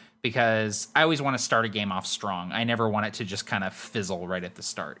up, because I always want to start a game off strong. I never want it to just kind of fizzle right at the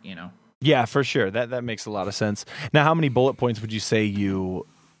start, Yeah, for sure. That makes a lot of sense. Now, how many bullet points would you say you,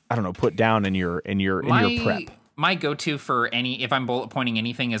 put down in your prep? My go-to for if I'm bullet pointing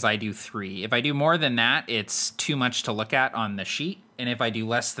anything is I do 3. If I do more than that, it's too much to look at on the sheet. And if I do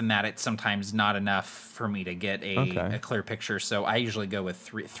less than that, it's sometimes not enough for me to get a clear picture. So I usually go with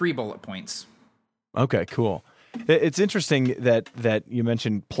three bullet points. Okay, cool. It's interesting that you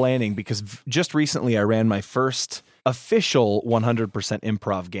mentioned planning, because just recently I ran my first official 100%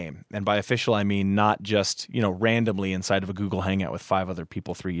 improv game. And by official, I mean not just, randomly inside of a Google Hangout with 5 other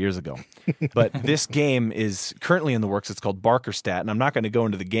people 3 years ago. But this game is currently in the works. It's called Barkerstat, and I'm not going to go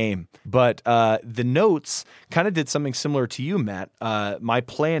into the game. But the notes kind of did something similar to you, Matt. My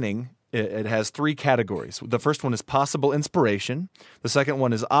planning, it has 3 categories. The first one is possible inspiration. The second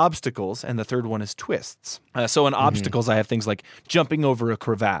one is obstacles. And the third one is twists. So in obstacles, I have things like jumping over a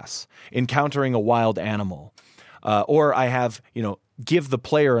crevasse, encountering a wild animal. Or I have, give the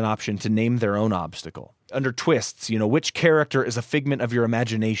player an option to name their own obstacle. Under twists, which character is a figment of your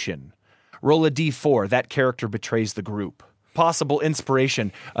imagination? Roll a d4, that character betrays the group. Possible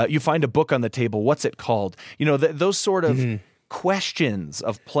inspiration, you find a book on the table, what's it called? Those sort of questions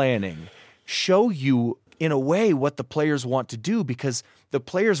of planning show you, in a way, what the players want to do, because the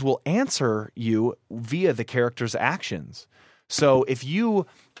players will answer you via the character's actions. So if you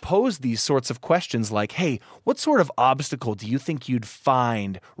pose these sorts of questions like, hey, what sort of obstacle do you think you'd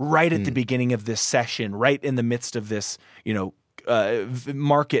find right at the beginning of this session, right in the midst of this,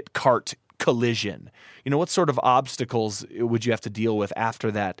 market cart collision? What sort of obstacles would you have to deal with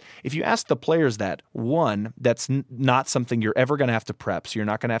after that? If you ask the players that, one, that's not something you're ever going to have to prep, so you're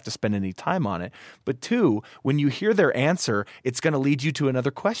not going to have to spend any time on it. But 2, when you hear their answer, it's going to lead you to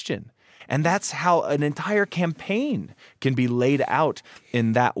another question. And that's how an entire campaign can be laid out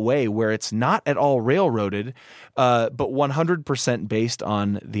in that way, where it's not at all railroaded, but 100% based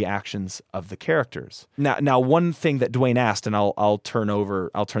on the actions of the characters. Now, one thing that Dwayne asked, and I'll turn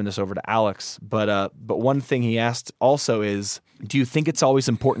this over to Alex, but one thing he asked also is, do you think it's always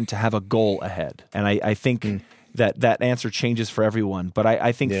important to have a goal ahead? And I think that answer changes for everyone, but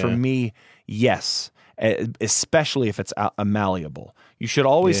I think for me, yes. Especially if it's malleable. You should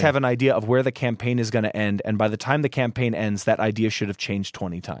always have an idea of where the campaign is going to end, and by the time the campaign ends, that idea should have changed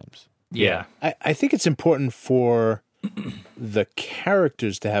 20 times. Yeah. I think it's important for the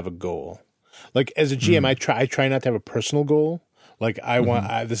characters to have a goal. Like, as a GM, I try not to have a personal goal. Like,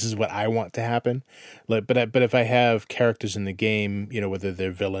 this is what I want to happen. Like, but if I have characters in the game, whether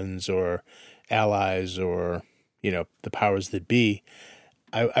they're villains or allies or, the powers that be,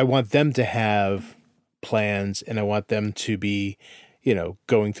 I want them to have plans, and I want them to be,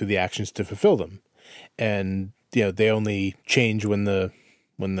 going through the actions to fulfill them. And, they only change when the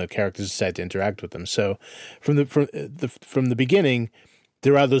characters decide to interact with them. So from the beginning,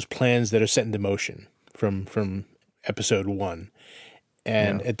 there are those plans that are set into motion from episode 1.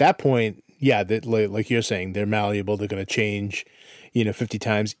 And at that point, like you're saying, they're malleable. They're going to change, 50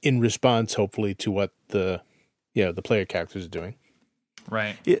 times in response, hopefully, to what the player characters are doing.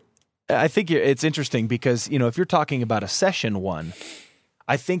 Right. I think it's interesting because, if you're talking about a session one,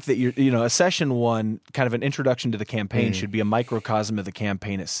 I think that a session one, kind of an introduction to the campaign, should be a microcosm of the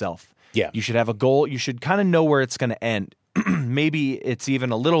campaign itself. Yeah. You should have a goal. You should kind of know where it's going to end. Maybe it's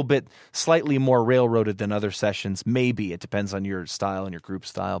even a little bit slightly more railroaded than other sessions. Maybe it depends on your style and your group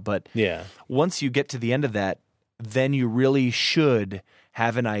style. But once you get to the end of that, then you really should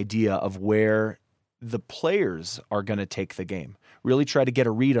have an idea of where the players are going to take the game. Really try to get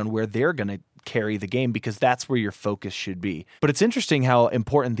a read on where they're going to carry the game, because that's where your focus should be. But it's interesting how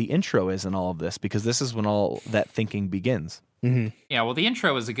important the intro is in all of this, because this is when all that thinking begins. Mm-hmm. Yeah, well, the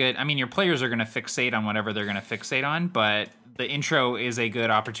intro is your players are going to fixate on whatever they're going to fixate on, but the intro is a good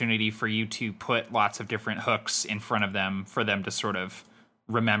opportunity for you to put lots of different hooks in front of them for them to sort of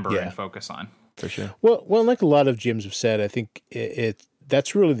remember and focus on. For sure. Well, like a lot of gyms have said, I think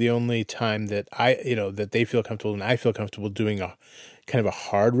that's really the only time that that they feel comfortable and I feel comfortable doing a kind of a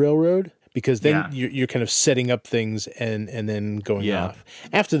hard railroad, because then you're kind of setting up things and then going off.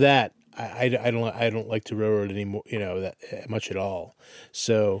 After that, I don't like to railroad anymore, that much at all.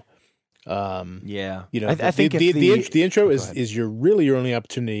 So, I think the intro is your only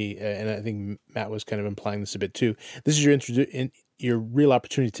opportunity, and I think Matt was kind of implying this a bit too. This is your real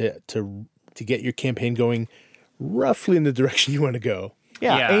opportunity to get your campaign going roughly in the direction you want to go.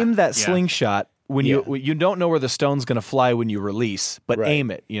 Yeah, aim that slingshot when you don't know where the stone's going to fly when you release, but aim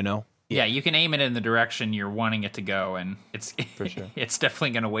it, Yeah, you can aim it in the direction you're wanting it to go, and it's for sure. It's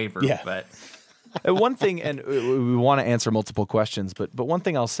definitely going to waver. Yeah. But one thing, and we want to answer multiple questions, but one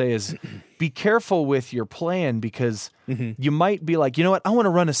thing I'll say is be careful with your plan, because you might be like, you know what, I want to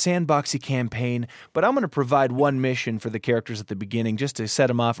run a sandboxy campaign, but I'm going to provide one mission for the characters at the beginning just to set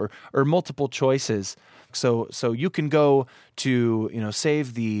them off, or multiple choices. So you can go to,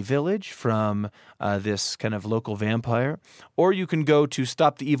 save the village from this kind of local vampire, or you can go to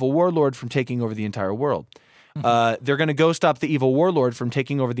stop the evil warlord from taking over the entire world. They're going to go stop the evil warlord from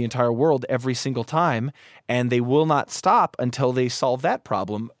taking over the entire world every single time, and they will not stop until they solve that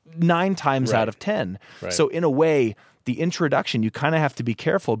problem 9 times out of 10. Right. So in a way, the introduction, you kind of have to be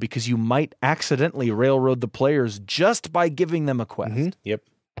careful, because you might accidentally railroad the players just by giving them a quest. Mm-hmm. Yep.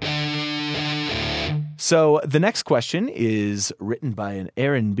 So the next question is written by an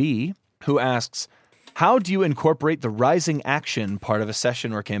Aaron B., who asks, how do you incorporate the rising action part of a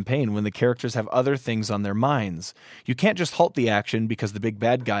session or campaign when the characters have other things on their minds? You can't just halt the action because the big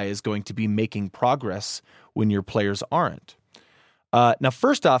bad guy is going to be making progress when your players aren't. Now,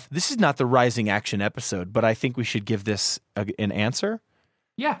 first off, this is not the rising action episode, but I think we should give this an answer.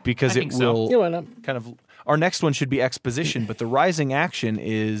 Yeah, because it will kind of. Our next one should be exposition, but the rising action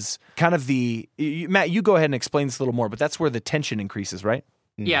is kind of Matt, you go ahead and explain this a little more, but that's where the tension increases, right?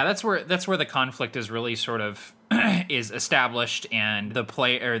 Yeah, that's where the conflict is really sort of is established, and the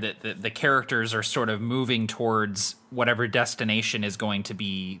the characters are sort of moving towards whatever destination is going to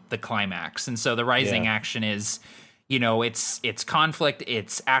be the climax. And so the rising action is, it's conflict,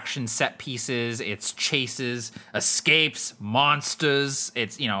 it's action set pieces, it's chases, escapes, monsters.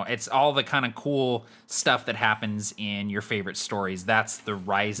 It's all the kind of cool stuff that happens in your favorite stories. That's the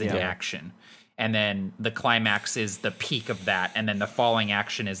rising action. And then the climax is the peak of that, and then the falling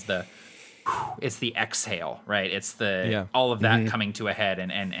action is it's the exhale, right? It's all of that coming to a head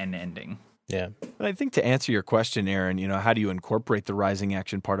and ending. Yeah. But I think to answer your question, Aaron, how do you incorporate the rising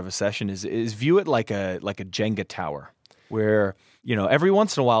action part of a session is view it like a Jenga tower, where, every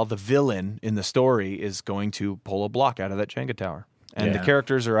once in a while the villain in the story is going to pull a block out of that Jenga tower. And the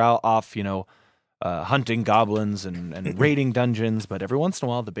characters are off, hunting goblins and raiding dungeons, but every once in a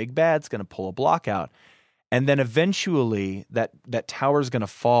while the big bad's going to pull a block out. And then eventually that tower's going to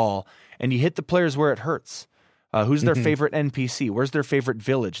fall, and you hit the players where it hurts. Who's their favorite NPC? Where's their favorite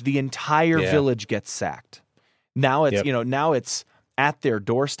village? The entire village gets sacked. Now it's now it's at their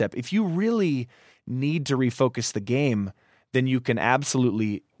doorstep. If you really need to refocus the game, then you can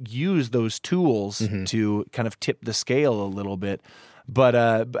absolutely use those tools to kind of tip the scale a little bit. But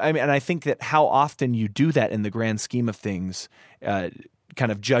I think that how often you do that in the grand scheme of things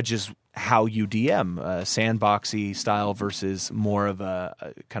kind of judges how you DM, sandboxy style versus more of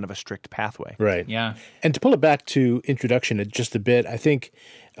a kind of a strict pathway. Right. Yeah. And to pull it back to introduction just a bit, I think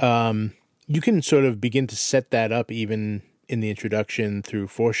you can sort of begin to set that up even in the introduction through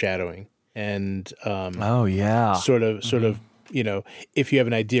foreshadowing and sort of if you have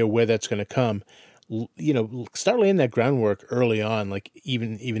an idea where that's going to come, start laying that groundwork early on, like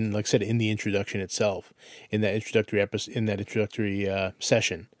even like I said, in the introduction itself, in that introductory episode, in that introductory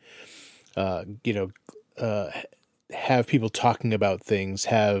session. have people talking about things,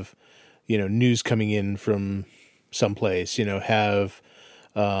 have, news coming in from someplace, have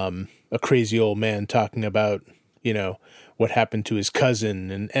a crazy old man talking about, what happened to his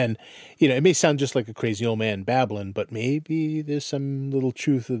cousin. And it may sound just like a crazy old man babbling, but maybe there's some little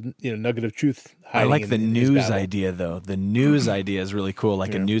truth of, nugget of truth hiding. I like the in his news babble. idea, though. The news idea is really cool,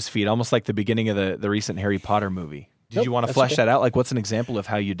 like a news feed, almost like the beginning of the recent Harry Potter movie. Did Nope, you want to that's flesh okay. that out? Like, what's an example of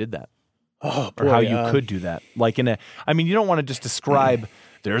how you did that? Oh, Or boy, how you could do that? Like you don't want to just describe,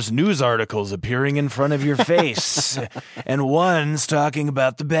 there's news articles appearing in front of your face, and one's talking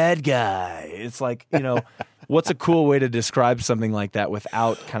about the bad guy. It's like, what's a cool way to describe something like that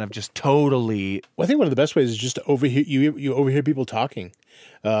without kind of just totally... Well, I think one of the best ways is just to overhear you overhear people talking.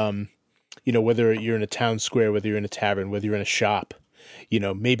 Whether you're in a town square, whether you're in a tavern, whether you're in a shop,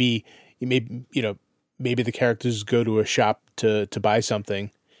 maybe the characters go to a shop to buy something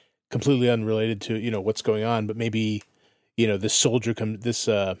completely unrelated to, what's going on, but maybe, this soldier comes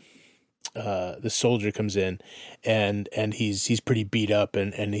in and he's pretty beat up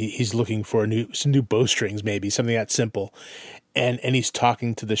and he's looking for some new bowstrings, maybe something that simple. And he's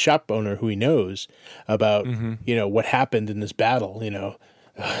talking to the shop owner who he knows about, what happened in this battle, they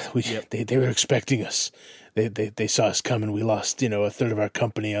were expecting us. They saw us coming. We lost, a third of our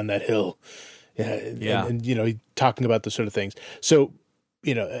company on that hill. Yeah. And talking about those sort of things. So,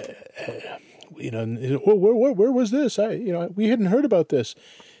 where was this? We hadn't heard about this.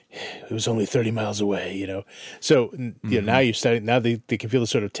 It was only 30 miles away, So, now you're starting, now they can feel the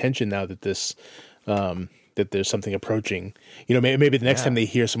sort of tension now that this, that there's something approaching. Maybe the next time they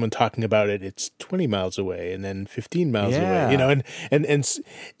hear someone talking about it, it's 20 miles away and then 15 miles away,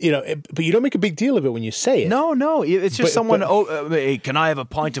 but you don't make a big deal of it when you say it. No, it's just But- hey, can I have a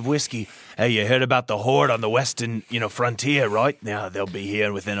pint of whiskey? Hey, you heard about the horde on the western, frontier, right? Yeah, they'll be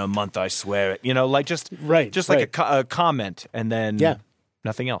here within a month, I swear it. Like just like a comment and then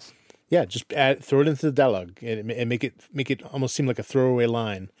nothing else. Yeah, just throw it into the dialogue and make it almost seem like a throwaway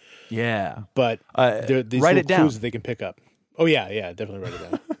line. Yeah. But these write little it down. clues that they can pick up. Oh yeah, definitely write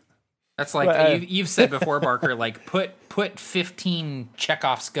it down. That's like you've said before, Barker. Like put 15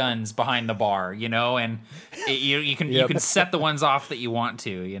 Chekhov's guns behind the bar, and you can set the ones off that you want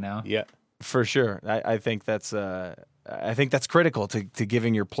to, Yeah. For sure. I think that's critical to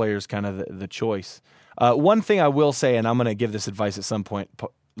giving your players kind of the choice. One thing I will say, and I'm going to give this advice at some point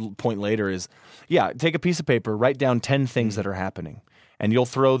later, is take a piece of paper, write down 10 things that are happening. And you'll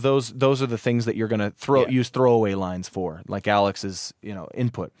throw those are the things that you're going to use throwaway lines for, like Alex's,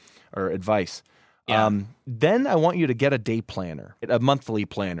 input or advice. Yeah. Then I want you to get a day planner, a monthly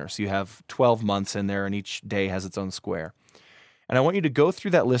planner. So you have 12 months in there and each day has its own square. And I want you to go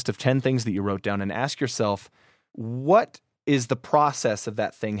through that list of 10 things that you wrote down and ask yourself, what is the process of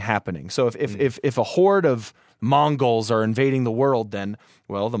that thing happening? So if a horde of Mongols are invading the world, then,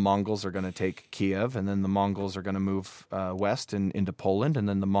 the Mongols are going to take Kiev, and then the Mongols are going to move west and into Poland, and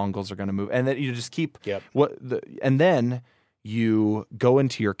then the Mongols are going to move, and then you just keep and then you go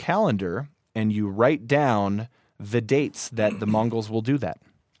into your calendar and you write down the dates that the Mongols will do that.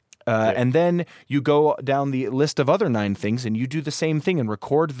 And then you go down the list of other 9 things and you do the same thing and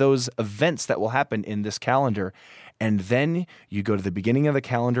record those events that will happen in this calendar. And then you go to the beginning of the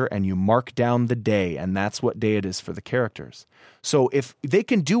calendar and you mark down the day, and that's what day it is for the characters. So if they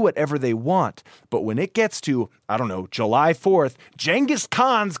can do whatever they want, but when it gets to, I don't know, July 4th, Genghis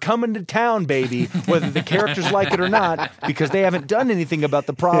Khan's coming to town, baby, whether the characters like it or not, because they haven't done anything about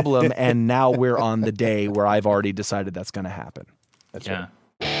the problem, and now we're on the day where I've already decided that's going to happen. That's right.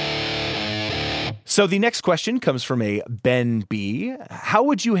 So the next question comes from a Ben B. How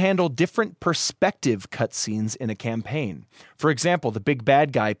would you handle different perspective cutscenes in a campaign? For example, the big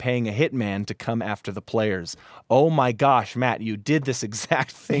bad guy paying a hitman to come after the players. Oh my gosh, Matt, you did this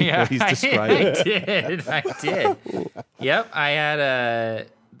exact thing that he's describing. I did. Yep, I had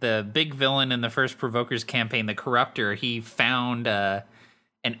the big villain in the first Provokers campaign, the Corruptor. He found an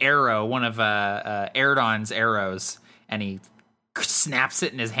arrow, one of Erdon's arrows, and he snaps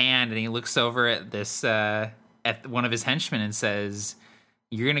it in his hand, and he looks over at this at one of his henchmen and says,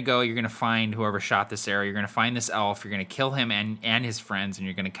 you're gonna find whoever shot this arrow, you're gonna find this elf, you're gonna kill him and his friends, and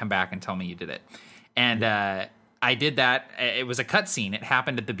you're gonna come back and tell me you did it. And I did that. It was a cutscene. It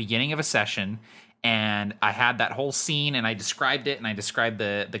happened at the beginning of a session, and I had that whole scene, and I described it, and I described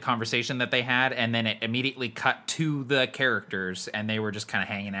the conversation that they had, and then it immediately cut to the characters, and they were just kind of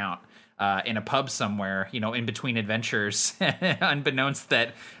hanging out in a pub somewhere, in between adventures, unbeknownst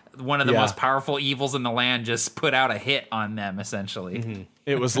that one of the Yeah. most powerful evils in the land just put out a hit on them, essentially.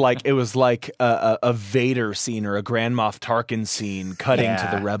 It was like a Vader scene or a Grand Moff Tarkin scene cutting to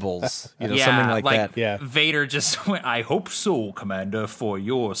Yeah. the rebels, something like that. Yeah. Vader just went, I hope so, Commander, for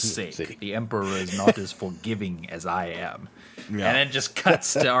your sake. The Emperor is not as forgiving as I am. Yeah. And it just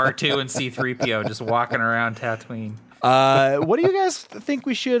cuts to R2 and C-3PO just walking around Tatooine. What do you guys think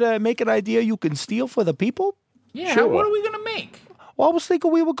we should make an idea you can steal for the people? Yeah, Sure. what are we going to make? Well, I was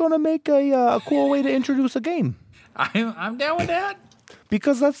thinking we were going to make a cool way to introduce a game I'm down with that.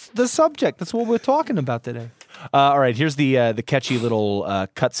 because that's the subject. That's what we're talking about today. All right, here's the catchy little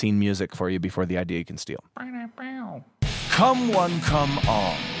cutscene music for you before the idea you can steal. Come one, come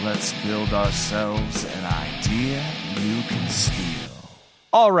all, let's build ourselves an idea you can steal.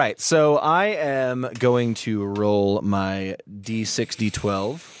 All right, so I am going to roll my D6,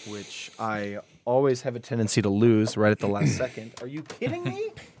 D12, which I always have a tendency to lose right at the last second. Are you kidding me?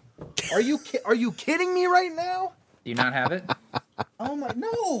 Are you kidding me right now? Do you not have it? Oh my,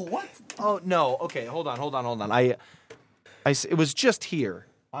 no, what? Oh, no, okay, hold on. It was just here.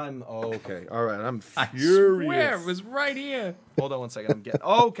 Okay, all right, I'm furious. I swear it was right here. Hold on one second. I'm getting.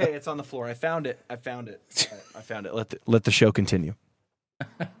 Okay, it's on the floor. I found it. All right, I found it. Let the show continue.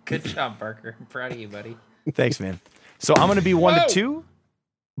 Good job, Parker. I'm proud of you, buddy. Thanks, man. So I'm going to be 1 Whoa. to 2.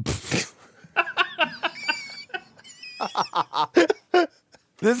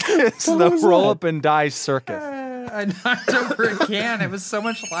 This is the roll up and die circus. I knocked over a can. It was so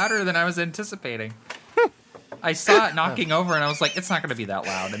much louder than I was anticipating. I saw it knocking over, and I was like, it's not going to be that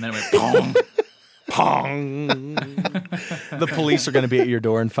loud. And then it went, pong. Pong. The police are going to be at your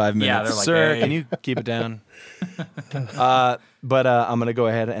door in 5 minutes. Yeah, they're like, sir, hey. can you keep it down? But I'm going to go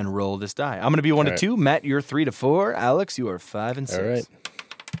ahead and roll this die. I'm going to be 1 to right. 2. Matt, you're 3 to 4. Alex, you are 5 and 6. All right.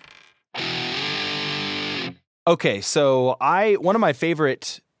 Okay, so one of my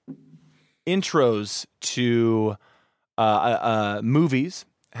favorite intros to movies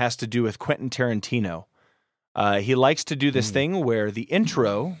has to do with Quentin Tarantino. He likes to do this thing where the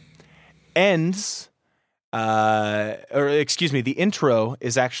intro ends, the intro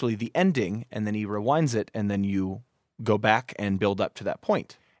is actually the ending, and then he rewinds it, and then you go back and build up to that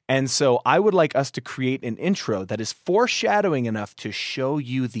point. And so I would like us to create an intro that is foreshadowing enough to show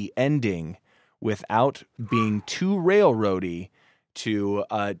you the ending without being too railroady to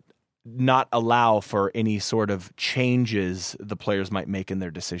not allow for any sort of changes the players might make in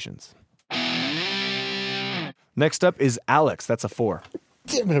their decisions. Next up is Alex. That's a 4.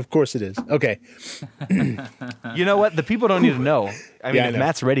 Damn it, of course it is. Okay. You know what? The people don't need to know. I mean, Yeah, I if know.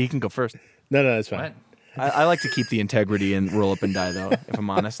 Matt's ready, he can go first. No, that's fine. What? I like to keep the integrity and roll up and die, though, if I'm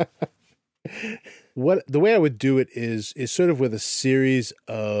honest. The way I would do it is sort of with a series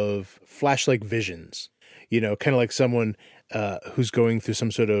of flash-like visions. Kind of like someone who's going through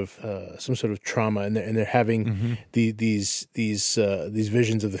some sort of trauma, and they're having these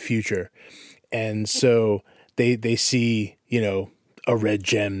visions of the future, and so they see a red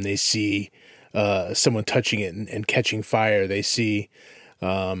gem, they see someone touching it and catching fire, they see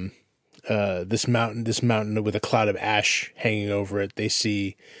this mountain with a cloud of ash hanging over it. They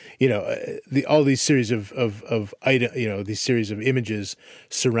see, all these series of item, these series of images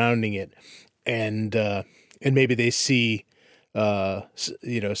surrounding it, and maybe they see,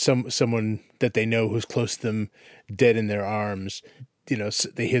 someone that they know who's close to them dead in their arms.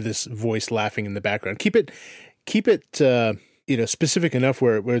 They hear this voice laughing in the background. Keep it, specific enough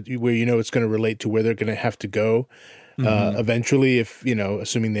where it's going to relate to where they're going to have to go. Eventually, if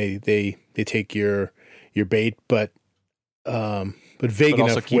assuming they take your bait, but vague But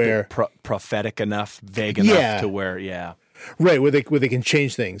also enough keep where it prophetic enough, vague enough Yeah. to where, yeah. right where they can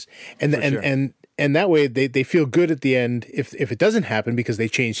change things, and For sure. and that way they feel good at the end if it doesn't happen because they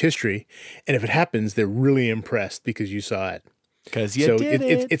changed history, and if it happens they're really impressed because you saw it. Because you So did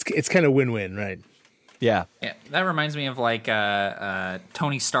it. it's kind of win-win, right? Yeah. Yeah, that reminds me of like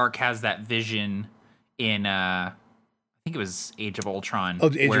Tony Stark has that vision in I think it was Age of Ultron, Oh,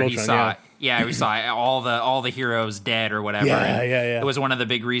 Age of where he Ultron, saw we saw all the heroes dead or whatever. Yeah, and yeah. It was one of the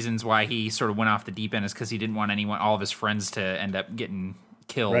big reasons why he sort of went off the deep end is because he didn't want all of his friends to end up getting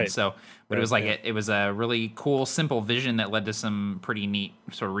killed. Right. So, but it was like it was a really cool, simple vision that led to some pretty neat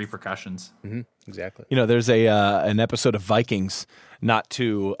sort of repercussions. Exactly. There's an episode of Vikings, not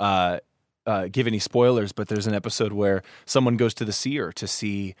to give any spoilers, but there's an episode where someone goes to the seer to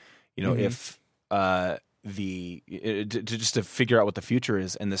see, if just to figure out what the future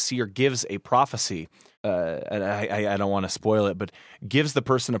is, and the seer gives a prophecy. And I don't want to spoil it, but gives the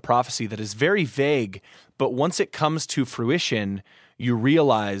person a prophecy that is very vague. But once it comes to fruition, you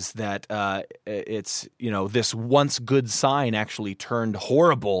realize that it's, this once good sign actually turned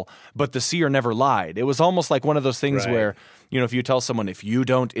horrible, but the seer never lied. It was almost like one of those things Right. where, if you tell someone, if you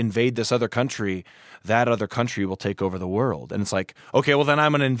don't invade this other country, that other country will take over the world. And it's like, okay, well, then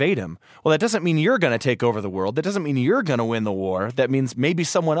I'm going to invade him. Well, that doesn't mean you're going to take over the world. That doesn't mean you're going to win the war. That means maybe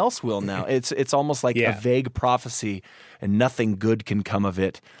someone else will now. It's almost like a vague prophecy, and nothing good can come of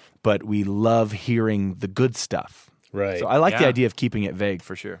it, but we love hearing the good stuff. Right. So I like the Yeah. idea of keeping it vague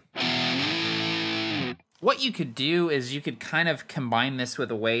for sure. What you could do is you could kind of combine this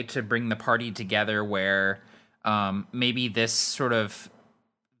with a way to bring the party together where maybe this sort of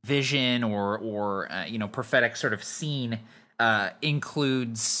vision or prophetic sort of scene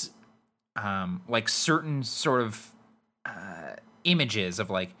includes like certain sort of images of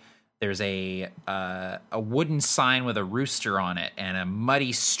like there's a wooden sign with a rooster on it and a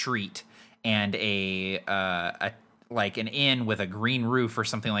muddy street and a like an inn with a green roof or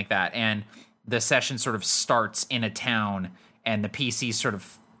something like that, and the session sort of starts in a town and the PCs sort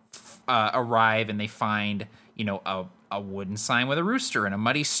of arrive and they find a wooden sign with a rooster and a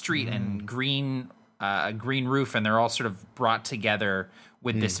muddy street and a green roof, and they're all sort of brought together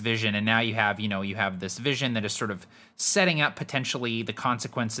with this vision. And now you have this vision that is sort of setting up potentially the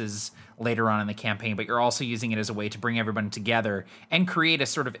consequences later on in the campaign, but you're also using it as a way to bring everyone together and create a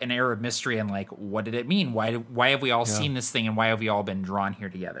sort of an air of mystery and like, what did it mean? Why have we all seen this thing, and why have we all been drawn here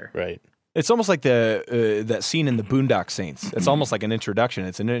together? Right. It's almost like that scene in the Boondock Saints. It's almost like an introduction.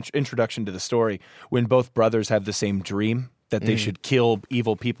 It's an introduction to the story when both brothers have the same dream that they should kill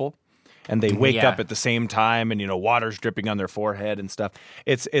evil people, and they wake up at the same time, and water's dripping on their forehead and stuff.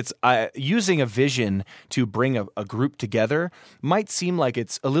 It's using a vision to bring a group together might seem like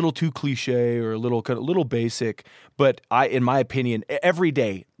it's a little too cliche or a little basic, but in my opinion, every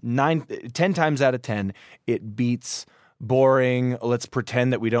day, 10 times out of 10, it beats boring, let's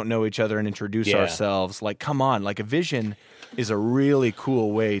pretend that we don't know each other and introduce ourselves. Like, come on, like a vision is a really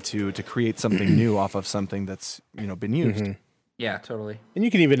cool way to create something new off of something that's been used. Mm-hmm. Yeah, totally. And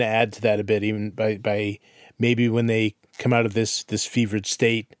you can even add to that a bit, even by maybe when they come out of this fevered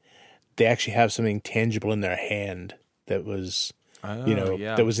state, they actually have something tangible in their hand that was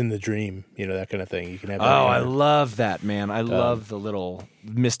that was in the dream, that kind of thing. You can have. I love that, man. I love the little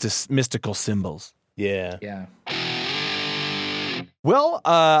mystical symbols. Yeah. Yeah. Well,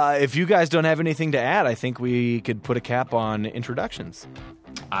 if you guys don't have anything to add, I think we could put a cap on introductions.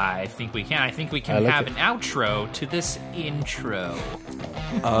 I think we can. I think we can have an outro to this intro.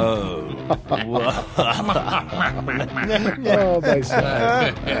 Oh. Oh, my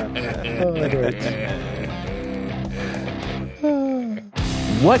son.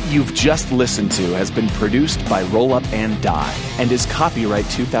 What you've just listened to has been produced by Roll Up and Die and is copyright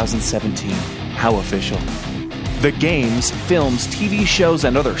 2017. How official. The games, films, TV shows,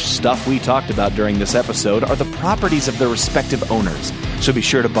 and other stuff we talked about during this episode are the properties of their respective owners, so be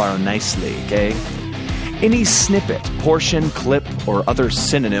sure to borrow nicely, okay? Any snippet, portion, clip, or other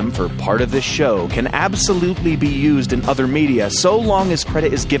synonym for part of this show can absolutely be used in other media so long as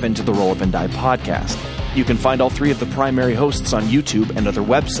credit is given to the Roll Up and Die podcast. You can find all three of the primary hosts on YouTube and other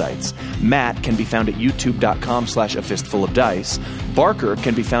websites. Matt can be found at youtube.com/a fistful of dice. Barker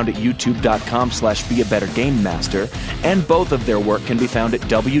can be found at youtube.com/beabettergamemaster. And both of their work can be found at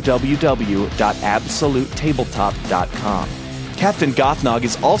www.absolutetabletop.com. Captain Gothnog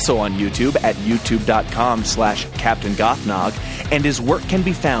is also on YouTube at youtube.com/Captain Gothnog, and his work can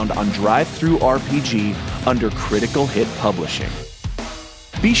be found on Drive-Thru RPG under Critical Hit Publishing.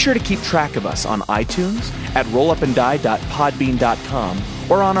 Be sure to keep track of us on iTunes, at rollupanddie.podbean.com,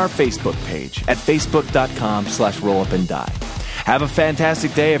 or on our Facebook page at facebook.com/rollupanddie. Have a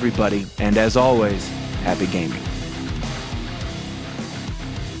fantastic day, everybody, and as always, happy gaming.